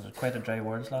 because it was quite a dry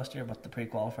words last year. But the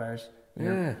pre-qualifiers,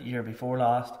 year before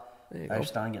last, I was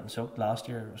standing getting soaked. Last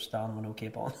year, I was standing with no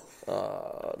cape on.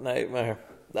 Nightmare.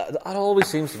 That always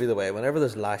seems to be the way. Whenever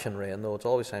there's lashing rain, though, it's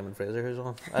always Simon Fraser who's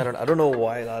on. I don't know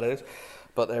why that is,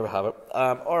 but there we have it.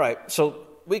 All right, so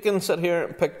we can sit here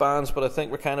and pick bands, but I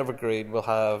think we're kind of agreed. We'll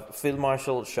have Field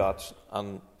Marshal, Shots,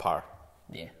 and Power.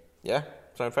 Yeah. Yeah,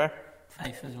 sound fair?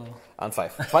 Fife as well. And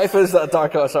Fife. Fife is that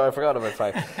dark horse. Sorry, I forgot about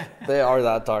Fife. They are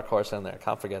that dark horse in there.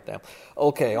 Can't forget them.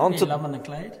 Okay, on to Lummin and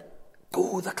Clyde.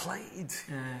 the Clyde.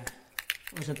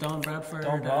 Was it Don Bradford?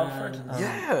 Don Bradford. and- And,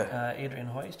 Yeah. Adrian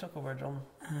Hoyes took over drum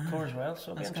corps as well,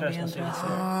 so it'll be That's gonna be interesting to see.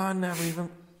 interesting. Oh, I never even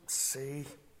see.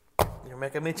 You're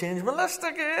making me change my list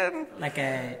again. Like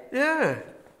Yeah.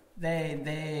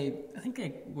 they I think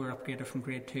they were upgraded from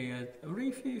grade 2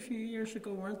 a few years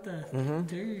ago, weren't they?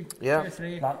 Two, Yeah. 2 or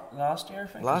 3. Last year, I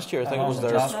think. Last year, I think it was the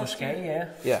theirs. Glasgow Sky, yeah.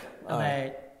 Yeah.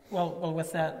 And well,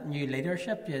 with that new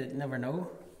leadership, you never know.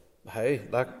 Hey,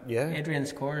 yeah.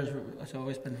 Adrian's core has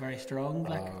always been very strong.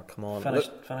 Like, Oh, come on.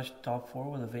 Finished top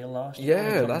 4 with a Veil last year.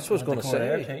 Yeah, that's what I was going to With the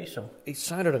Corsair say. too, so He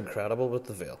sounded incredible with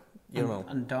the Veil. You know.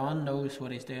 and Don knows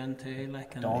what he's doing too.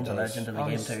 Like, and Don's a legend in the game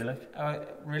always- too. Like,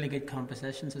 really good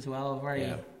compositions as well.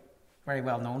 Very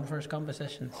well known for his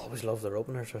compositions. Always love their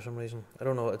openers for some reason. I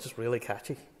don't know. It's just really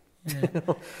catchy. was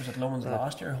it Lomans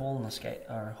last year? Hole in the Sky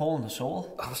or Hole in the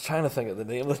Soul? I was trying to think of the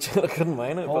name of the tune. I couldn't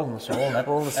mind it. Hole in the Soul. That,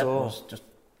 Hole in the it Soul. was just,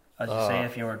 as you say,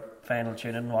 if you were final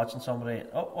tuning watching somebody,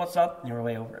 oh, what's that? And you were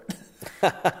way over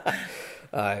it.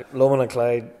 Aye, Lomond and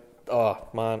Clyde. Oh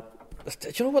man, do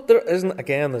you know what? There's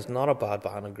not a bad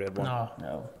band in grade 1. No,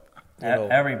 No. You know.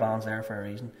 Every band's there for a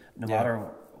reason. No Yeah. matter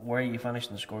where you finish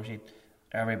in the score sheet,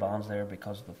 every band's there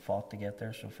because they fought to get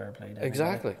there, so fair play to everybody.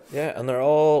 Exactly. Yeah, and they're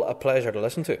all a pleasure to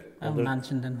listen to. I haven't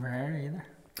mentioned Inverary either.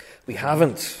 We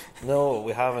haven't. No,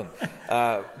 we haven't.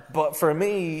 But for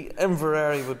me,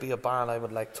 Inverary would be a band I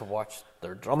would like to watch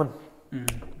their drumming.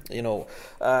 You know,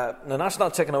 now that's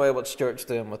not taking away what Stuart's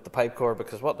doing with the pipe corps,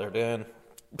 because what they're doing,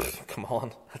 come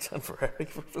on, that's Inverary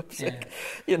for flip's sake.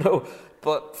 You know,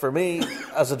 but for me,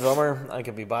 as a drummer, I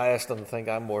can be biased and think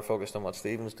I'm more focused on what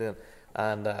Stephen's doing.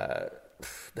 And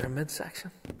their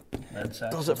midsection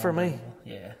does it for me.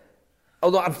 Yeah.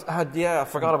 Although I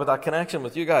forgot about that connection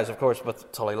with you guys, of course,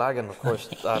 with Tullylagan, of course.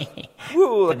 That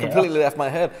completely left my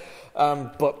head.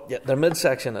 But yeah, their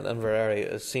midsection at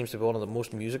Inverary seems to be one of the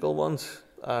most musical ones.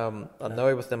 And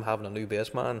now with them having a new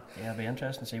bass man, Yeah, it'll be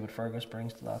interesting to see what Fergus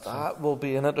brings to that. So, that will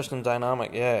be an interesting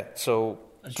dynamic. Yeah. So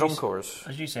drum corps.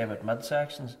 as you say about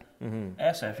midsections,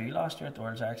 SFU last year at the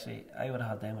Worlds, actually, I would have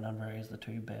had them and Inverary as the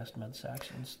two best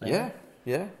midsections.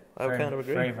 Yeah, I would kind of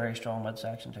agree. Very, very strong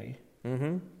midsection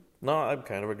too. No, I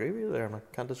kind of agree with you there, and I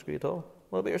can't disagree at all.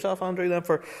 What about yourself, Andrew? Then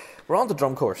we're on to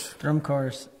drum course. Drum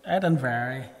course at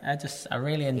Inverary. I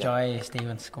really enjoy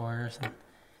Stephen's scores, and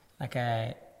like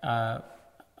I've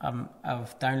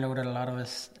downloaded a lot of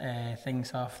his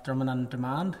things off Drumming on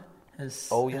Demand,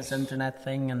 his internet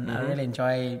thing, and I really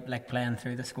enjoy like playing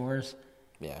through the scores.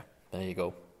 Yeah, there you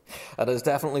go. It is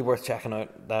definitely worth checking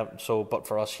out. But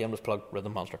for us, shameless plug,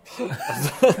 Rhythm Monster.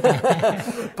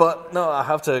 But no, I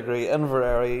have to agree.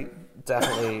 Inverary,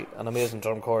 definitely an amazing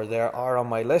drum corps. They are on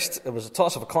my list. It was a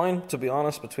toss of a coin, to be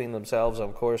honest, between themselves and,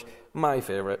 of course, my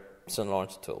favourite, St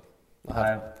Lawrence Tool.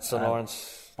 St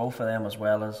Lawrence. Both of them, as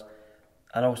well as,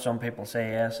 I know some people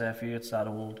say SFU, it's that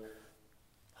old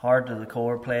hard to the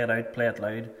core, play it out, play it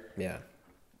loud. Yeah.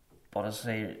 But as I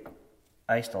say,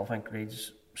 I still think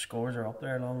Reid's scores are up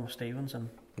there along with Stephen's and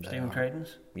Stephen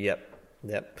Creighton's. Yep.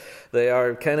 Yep. They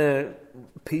are kind of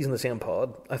peas in the same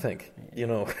pod, I think, you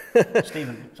know.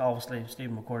 Stephen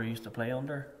McQuarrie used to play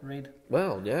under Reid.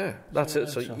 Well, yeah, that's it.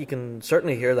 So you can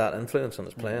certainly hear that influence in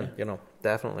his playing, you know,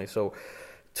 definitely. So,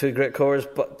 two great cores,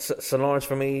 but St. Lawrence,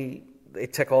 for me, they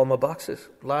tick all my boxes.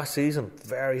 Last season,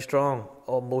 very strong,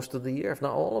 most of the year, if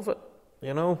not all of it,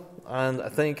 you know. And I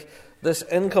think this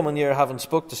incoming year, having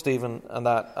spoke to Stephen and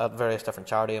that at various different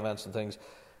charity events and things,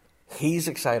 he's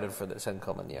excited for this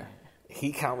incoming year.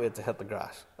 He can't wait to hit the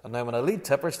grass. And now when a lead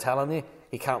tipper's telling you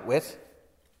he can't wait,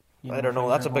 I don't know,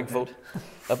 that's a big vote.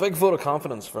 A big vote of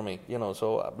confidence for me, you know,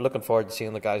 so I'm looking forward to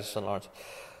seeing the guys at St. Lawrence.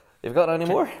 You've got any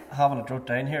more? I haven't it wrote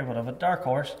down here, but I've a dark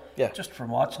horse. Yeah. Just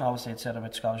from watching, obviously it said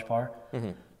about Scottish Power.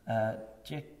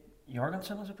 Jake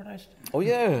Jorgensen, is it pronounced? Oh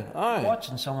yeah, aye.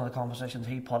 Watching some of the compositions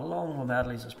he put along with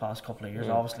medleys this past couple of years,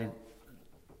 obviously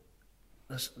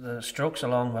the strokes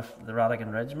along with the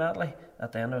Radigan Ridge medley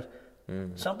at the end of it.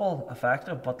 Simple,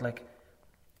 effective, but like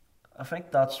I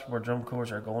think that's where drum corps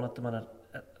are going at the minute.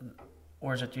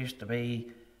 Whereas it used to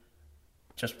be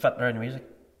just fitting around the music,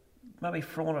 maybe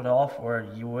throwing it off where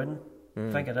you wouldn't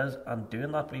think it is, and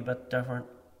doing that wee bit different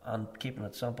and keeping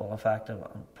it simple, effective,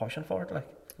 and pushing for it. Like,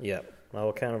 yeah, I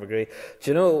will kind of agree.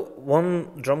 Do you know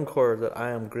one drum corps that I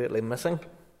am greatly missing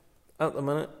at the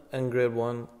minute in Grade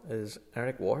 1 is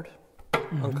Eric Ward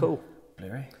and co.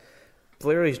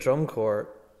 Bleary's drum corps.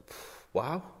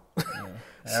 Wow. Yeah.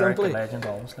 Simply, Eric, a legend,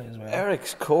 obviously, as well.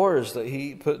 Eric's cores that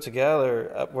he put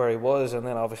together at where he was, and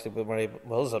then obviously where he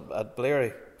was at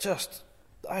Bleary, just,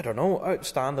 I don't know,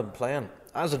 outstanding playing.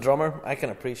 As a drummer, I can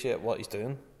appreciate what he's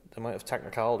doing, the amount of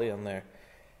technicality in there.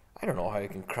 I don't know how he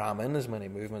can cram in as many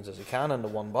movements as he can into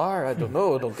one bar. I don't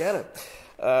know, I don't get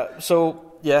it.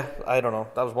 So, yeah, I don't know.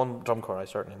 That was one drum corps I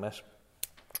certainly miss.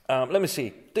 Let me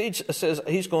see. Deej says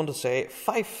he's going to say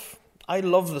Fife. I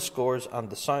love the scores and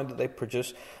the sound that they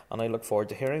produce, and I look forward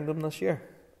to hearing them this year.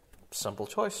 Simple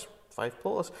choice. Fife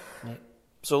Polis. Yeah.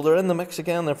 So they're in the mix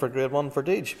again there for Grade 1 for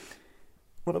Deej.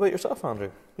 What about yourself,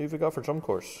 Andrew? Who have you got for drum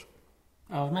corps?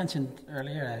 I mentioned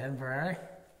earlier Inverary.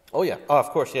 Oh yeah, of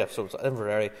course, yeah. So it's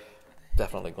Inverary,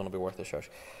 definitely going to be worth a search.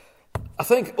 I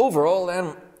think overall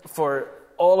then, for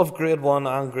all of Grade 1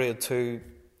 and Grade 2,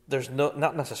 there's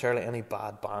not necessarily any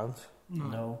bad bands.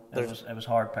 No, it was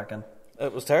hard picking.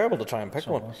 It was terrible to try and pick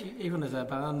one. Even as a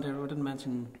band, I didn't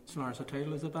mention St. Lawrence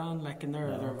O'Toole as a band. Like, and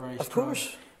they're very of strong.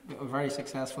 Course. A very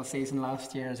successful season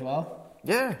last year as well.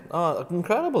 Yeah,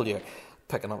 incredible year.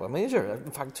 Picking up a major. In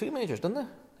fact, 2 majors, didn't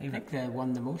they? I think they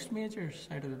won the most majors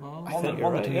out of the ball. Won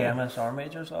the 2 MSR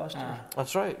majors last year.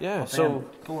 That's right, yeah. But so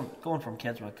going from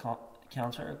kids with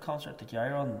concert to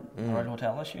Gyro in the Royal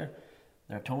Hotel this year,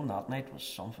 their tone that night was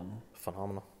something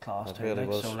phenomenal. Class it too. really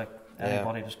was. So like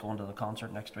anybody just going to the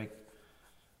concert next week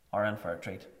are in for a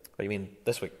treat. What, you mean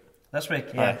this week? This week,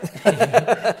 yeah.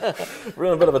 We're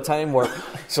in a bit of a time warp.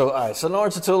 So, St.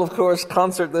 Lawrence O'Toole, of course,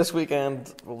 concert this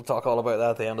weekend. We'll talk all about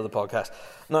that at the end of the podcast.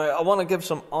 Now, I want to give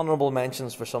some honourable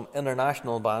mentions for some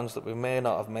international bands that we may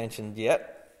not have mentioned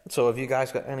yet. So, have you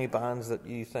guys got any bands that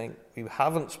you think we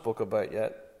haven't spoke about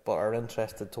yet, but are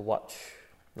interested to watch?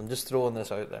 I'm just throwing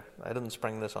this out there. I didn't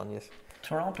spring this on you.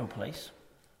 Toronto Police.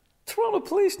 Toronto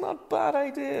Police, not bad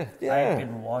idea. Yeah. I've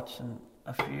been watching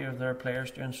a few of their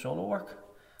players doing solo work.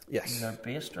 Yes. And their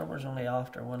bass drummer's only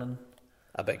after winning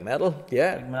a big medal,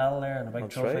 yeah. A big medal there and a big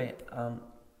trophy. Right. I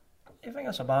think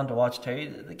it's a band to watch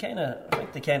too. I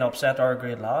think they kind of upset our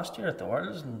grade last year at the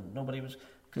Worlds, and nobody was,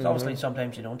 because obviously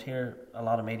sometimes you don't hear a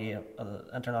lot of media of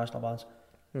the international bands,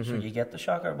 so you get the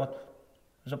shocker. But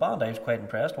it was a band I was quite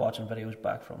impressed watching videos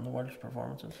back from the Worlds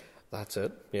performances. That's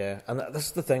it, yeah. And this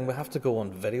is the thing, we have to go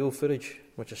on video footage,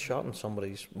 which is shot on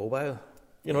somebody's mobile,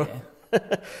 you know. Yeah.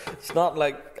 It's not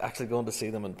like actually going to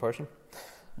see them in person.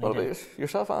 What about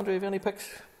yourself, Andrew? Have you any picks?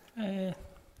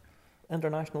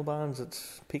 International bands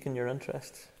that's piquing your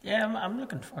interest? Yeah, I'm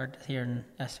looking forward to hearing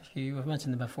SFU. We've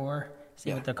mentioned them before.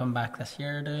 See what they'll come back this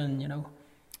year doing, you know.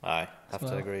 Aye, have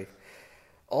to agree.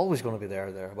 Always going to be there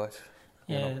or thereabouts.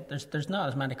 Yeah, there's not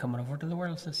as many coming over to the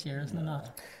Worlds this year, isn't there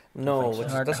not? No, which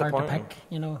is disappointing. Hard to pick,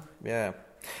 you know. Yeah.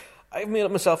 I've made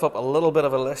myself up a little bit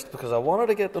of a list because I wanted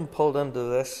to get them pulled into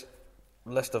this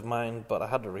list of mine, but I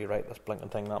had to rewrite this blinking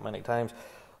thing that many times.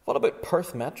 What about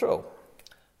Perth Metro?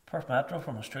 Perth Metro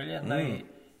from Australia. Now,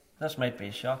 this might be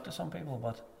a shock to some people,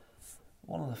 but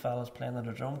one of the fellas playing in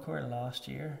the drum corps last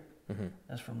year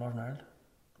is from Northern Ireland.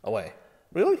 Away.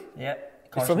 Really? Yeah.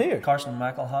 He's from here? Carson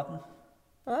McElhatton.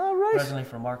 Ah, right. Originally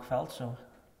from Mark Felt, so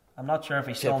I'm not sure if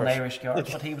he's still an Irish guard,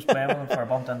 but he was playing with them for a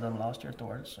bumped into them last year at the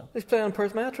Worlds. So. He's playing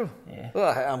Perth Metro? Yeah.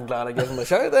 Well, I'm glad I gave him a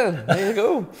shout then. There you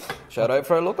go. Shout out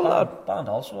for a local lad. Band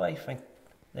also, I think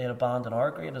they had a band in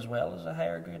our grade as well as a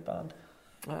higher grade band.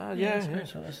 Yeah.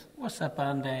 So it's What's that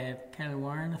band? Kyle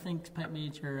Warren, I think, is pipe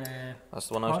major. That's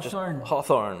the one I was just...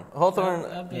 Hawthorne. Hawthorne.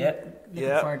 I'd be Yeah.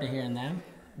 looking forward to hearing them.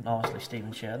 obviously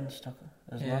Stephen Shedden's took,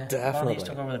 isn't Yeah. it? Definitely. He's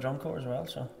took over the drum corps as well,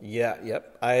 so. Yeah,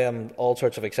 yep. I am all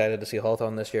sorts of excited to see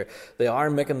Hawthorne this year. They are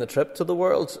making the trip to the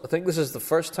Worlds. I think this is the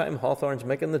first time Hawthorne's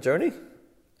making the journey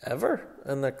ever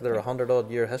in their 100-odd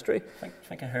year history. I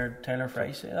think I heard Taylor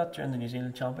Fry say that during the New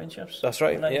Zealand Championships. That's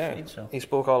right, Live yeah. feed, so. He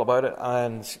spoke all about it,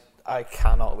 and I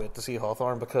cannot wait to see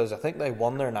Hawthorne because I think they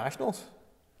won their nationals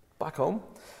back home.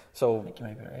 I So, think you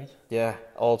might be right. yeah,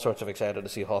 all sorts of excited to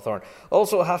see Hawthorne.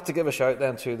 Also, have to give a shout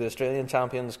then to the Australian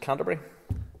champions, Canterbury.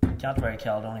 Canterbury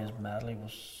Caledonia's medley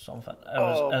was something.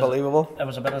 Unbelievable. It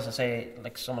was a bit, as I say,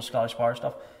 like some of Scottish Power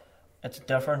stuff. It's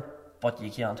different, but you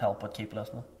can't help but keep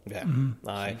listening. Yeah, So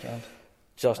aye. you can't.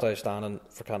 Just outstanding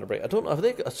for Canterbury. I don't know,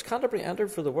 has Canterbury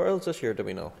entered for the Worlds this year, do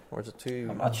we know? Or is it too...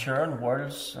 I'm not sure in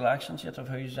world selections yet of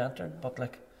who's entered, but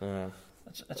like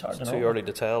it's hard to know. too early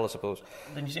to tell, I suppose.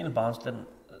 The New Zealand bands didn't.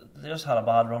 They just had a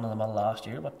bad run in the middle last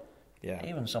year, but Yeah.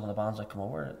 even some of the bands that come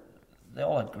over, they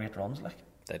all had great runs. Like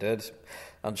They did.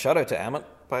 And shout out to Emmett,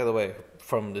 by the way,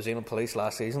 from New Zealand Police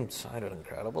last season. Sounded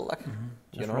incredible, like.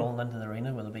 just rolling into the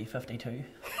arena with a B-52.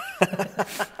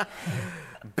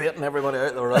 Baiting everybody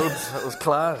out the roads. It was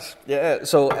class. Yeah,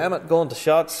 so Emmett going to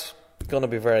shots. Going to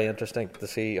be very interesting to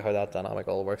see how that dynamic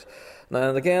all works. Now,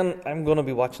 and again, I'm going to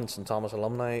be watching St Thomas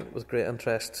alumni with great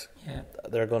interest. Yeah.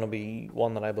 They're going to be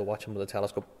one that I'll be watching with a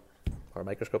telescope or a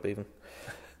microscope even.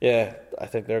 Yeah, I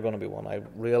think they're going to be one I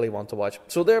really want to watch.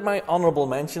 So they're my honourable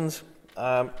mentions.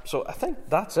 So I think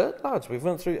that's it, lads. We've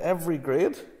went through every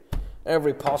grade,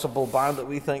 every possible band that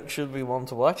we think should be one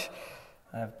to watch.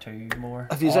 I have two more.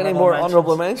 Have you any more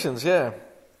honourable mentions? Yeah.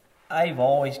 I've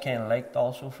always kind of liked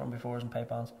also from befores and pipe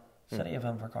bands. City of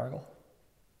Invercargill.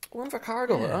 One for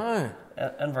Cargill, aye.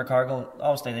 Invercargill,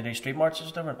 obviously they do street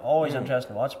marches different. Always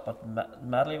interesting to watch, but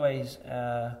medley wise,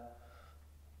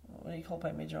 what do you call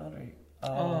pipe major Andrew?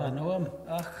 Oh, I know him.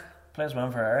 Ugh, Plays with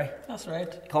Inverary. that's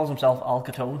right. He calls himself Al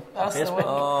Catone. That's the one.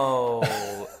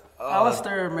 Oh.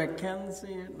 Alistair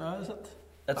McKenzie, no, is it?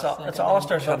 It's That's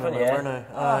Alistair I can't something, remember yeah.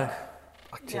 now. Aye.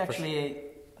 He actually.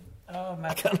 Oh, I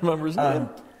Matt. can't remember his name.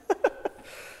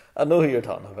 I know who you're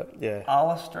talking about, yeah.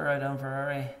 Alistair out in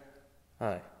Inverary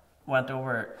Aye. went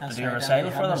over That's to do a right, recital Andy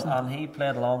for them, Henderson. and he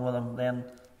played along with them then,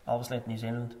 obviously at New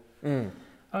Zealand. Okay,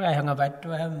 I hung about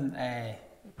with him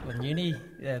when uni,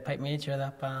 pipe major of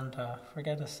that band.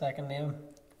 Forget his second name.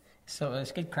 So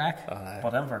it's good crack.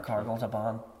 But Invercargill's a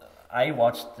band. I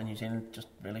watched the New Zealand just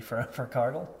really for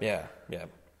Invercargill. Yeah, yeah.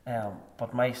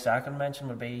 But my second mention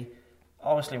would be,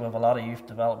 obviously we have a lot of youth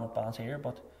development bands here,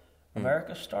 but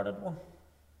America started one.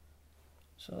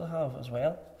 So they have as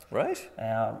well. Right?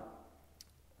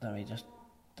 Let me just...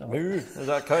 Moo. Is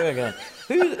that cow again?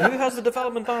 Who has the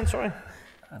development band, sorry?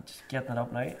 I'm just getting it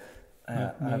up now. I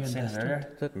had seen it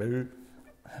earlier. Is it Moo?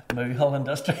 Moo Hill and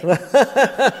District.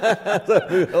 The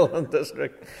Moo Hill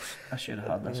District. I should have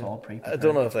had this all I pre-prepared.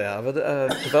 don't know if they have a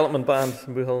development band,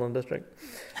 Moo Hill District.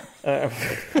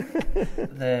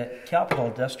 The Capital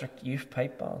District Youth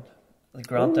Pipe Band. They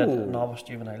granted Ooh. Novice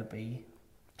Juvenile B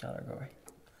category.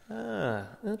 Ah,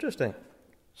 interesting.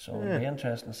 So it'll be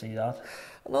interesting to see that.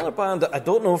 Another band that I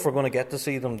don't know if we're going to get to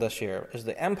see them this year is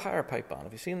the Empire Pipe Band.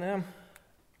 Have you seen them?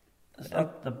 Is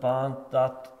that the band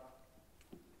that...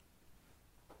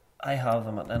 I have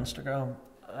them on Instagram.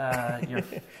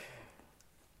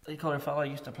 You call your fellow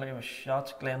used to play with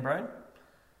shots, Glenn Brown?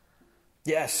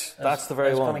 Yes, that's the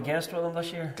very He's one. going to guest with them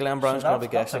this year. Glenn Brown's gonna be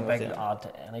guesting with That's a big you. add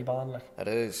to any band. Like. It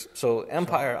is. So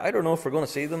Empire, I don't know if we're going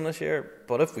to see them this year,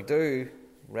 but if we do,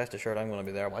 rest assured I'm going to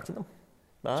be there watching them.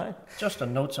 Aye. Just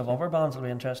on notes of other bands will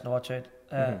be interesting to watch out.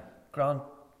 Grand,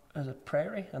 is it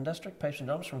Prairie and District, Pipes and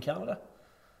Drums from Canada.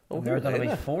 Oh, And they're who are going to be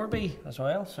they 4B as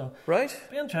well, so Right?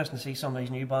 it'll be interesting to see some of these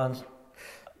new bands.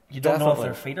 You don't know if Definitely.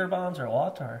 they're feeder bands or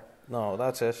what, or No,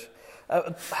 that's it.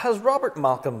 Has Robert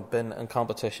Malcolm been in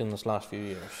competition this last few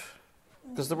years?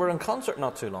 Because they were in concert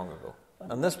not too long ago.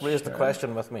 And this raised the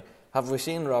question with me, have we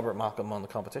seen Robert Malcolm on the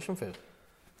competition field?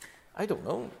 I don't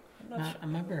know. I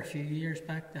remember a few years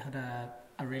back they had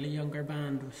a really younger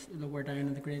band that were down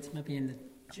in the grades, maybe in the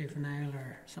juvenile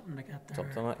or something like that.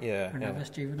 Something like yeah. Or yeah. novice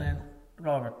juvenile.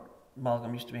 Robert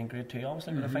Malcolm used to be in grade 2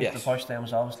 obviously, but I think Yes. the push them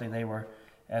was obviously they were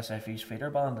SFU's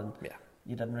feeder band and Yeah.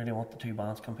 you didn't really want the two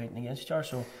bands competing against each other,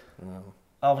 so No.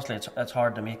 obviously it's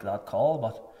hard to make that call,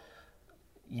 but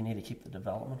you need to keep the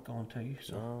development going too.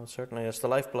 So No, certainly. It's the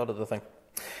lifeblood of the thing.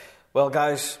 Well,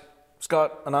 guys,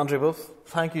 Scott and Andrew both,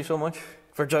 thank you so much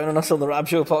for joining us on the Rab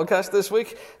Show podcast this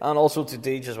week, and also to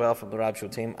Deej as well from the Rab Show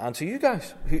team, and to you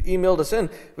guys who emailed us in.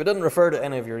 We didn't refer to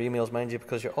any of your emails, mind you,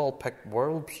 because you all picked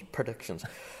world predictions.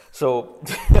 So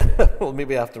we'll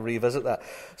maybe have to revisit that.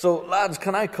 So, lads,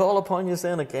 can I call upon you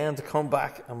then again to come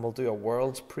back and we'll do a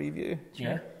Worlds preview?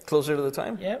 Yeah. Closer to the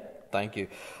time? Yep. Thank you.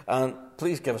 And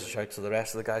please give us a shout to the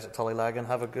rest of the guys at Tullylagan.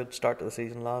 Have a good start to the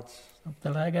season, lads. Up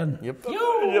the lagging. Yep,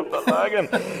 the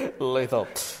lagging. Lethal.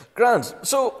 Grand.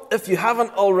 So, if you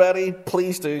haven't already,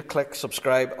 please do click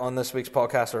subscribe on this week's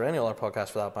podcast, or any other podcast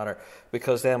for that matter,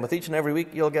 because then with each and every week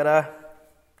you'll get a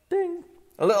ding,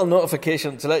 a little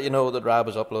notification to let you know that Rab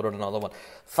has uploaded another one.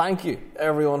 Thank you,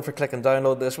 everyone, for clicking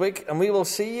download this week, and we will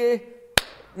see you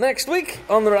next week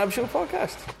on the Rab Show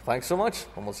podcast. Thanks so much,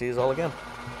 and we'll see you all again.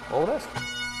 All the best.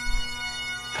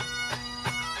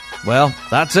 Well,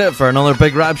 that's it for another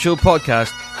Big Rab Show podcast.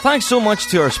 Thanks so much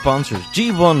to our sponsors,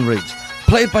 G1 Reeds,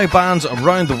 played by bands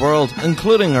around the world,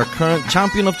 including our current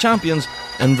champion of champions,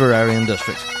 Inverarian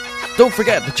District. Don't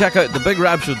forget to check out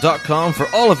thebigrabshow.com for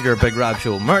all of your Big Rab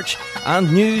Show merch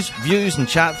and news, views and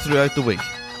chat throughout the week.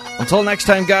 Until next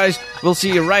time, guys, we'll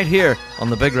see you right here on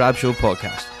the Big Rab Show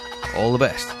podcast. All the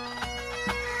best.